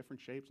stones are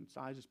different shapes and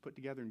sizes put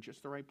together in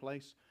just the right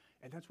place.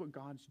 And that's what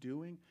God's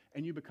doing.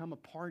 And you become a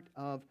part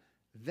of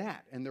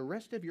that. And the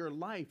rest of your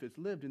life is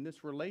lived in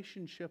this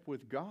relationship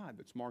with God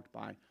that's marked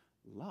by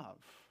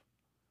love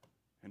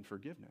and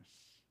forgiveness.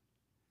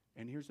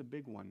 And here's a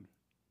big one.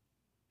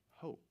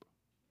 Hope.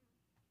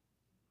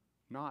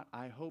 Not,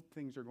 I hope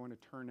things are going to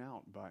turn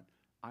out, but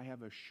I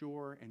have a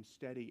sure and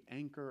steady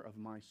anchor of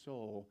my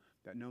soul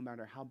that no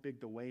matter how big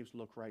the waves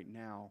look right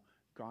now,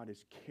 God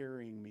is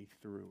carrying me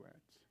through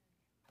it.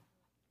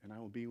 And I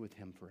will be with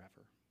Him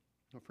forever.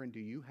 Well, friend, do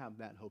you have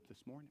that hope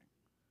this morning?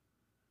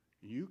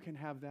 You can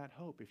have that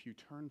hope if you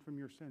turn from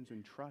your sins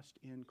and trust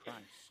in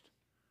Christ.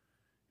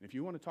 And if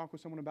you want to talk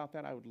with someone about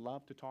that, I would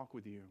love to talk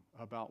with you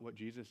about what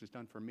Jesus has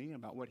done for me,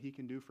 about what He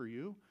can do for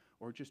you,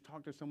 or just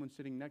talk to someone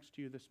sitting next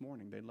to you this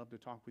morning. They'd love to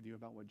talk with you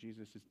about what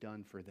Jesus has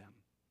done for them.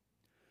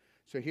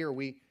 So here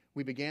we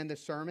began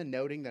this sermon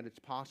noting that it's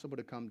possible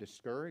to become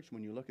discouraged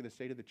when you look at the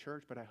state of the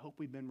church, but I hope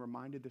we've been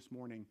reminded this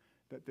morning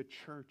that the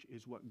church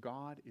is what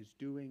God is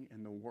doing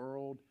in the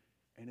world,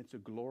 and it's a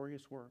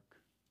glorious work.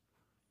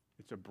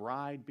 It's a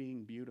bride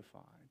being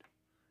beautified.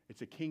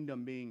 It's a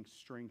kingdom being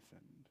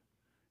strengthened.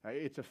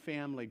 It's a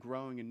family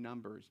growing in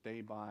numbers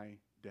day by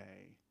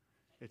day.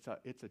 It's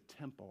a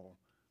temple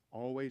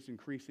always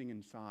increasing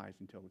in size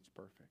until it's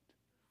perfect.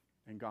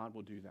 And God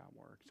will do that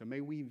work. So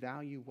may we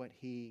value what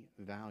He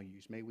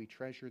values. May we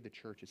treasure the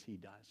church as He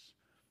does.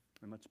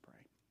 And let's pray.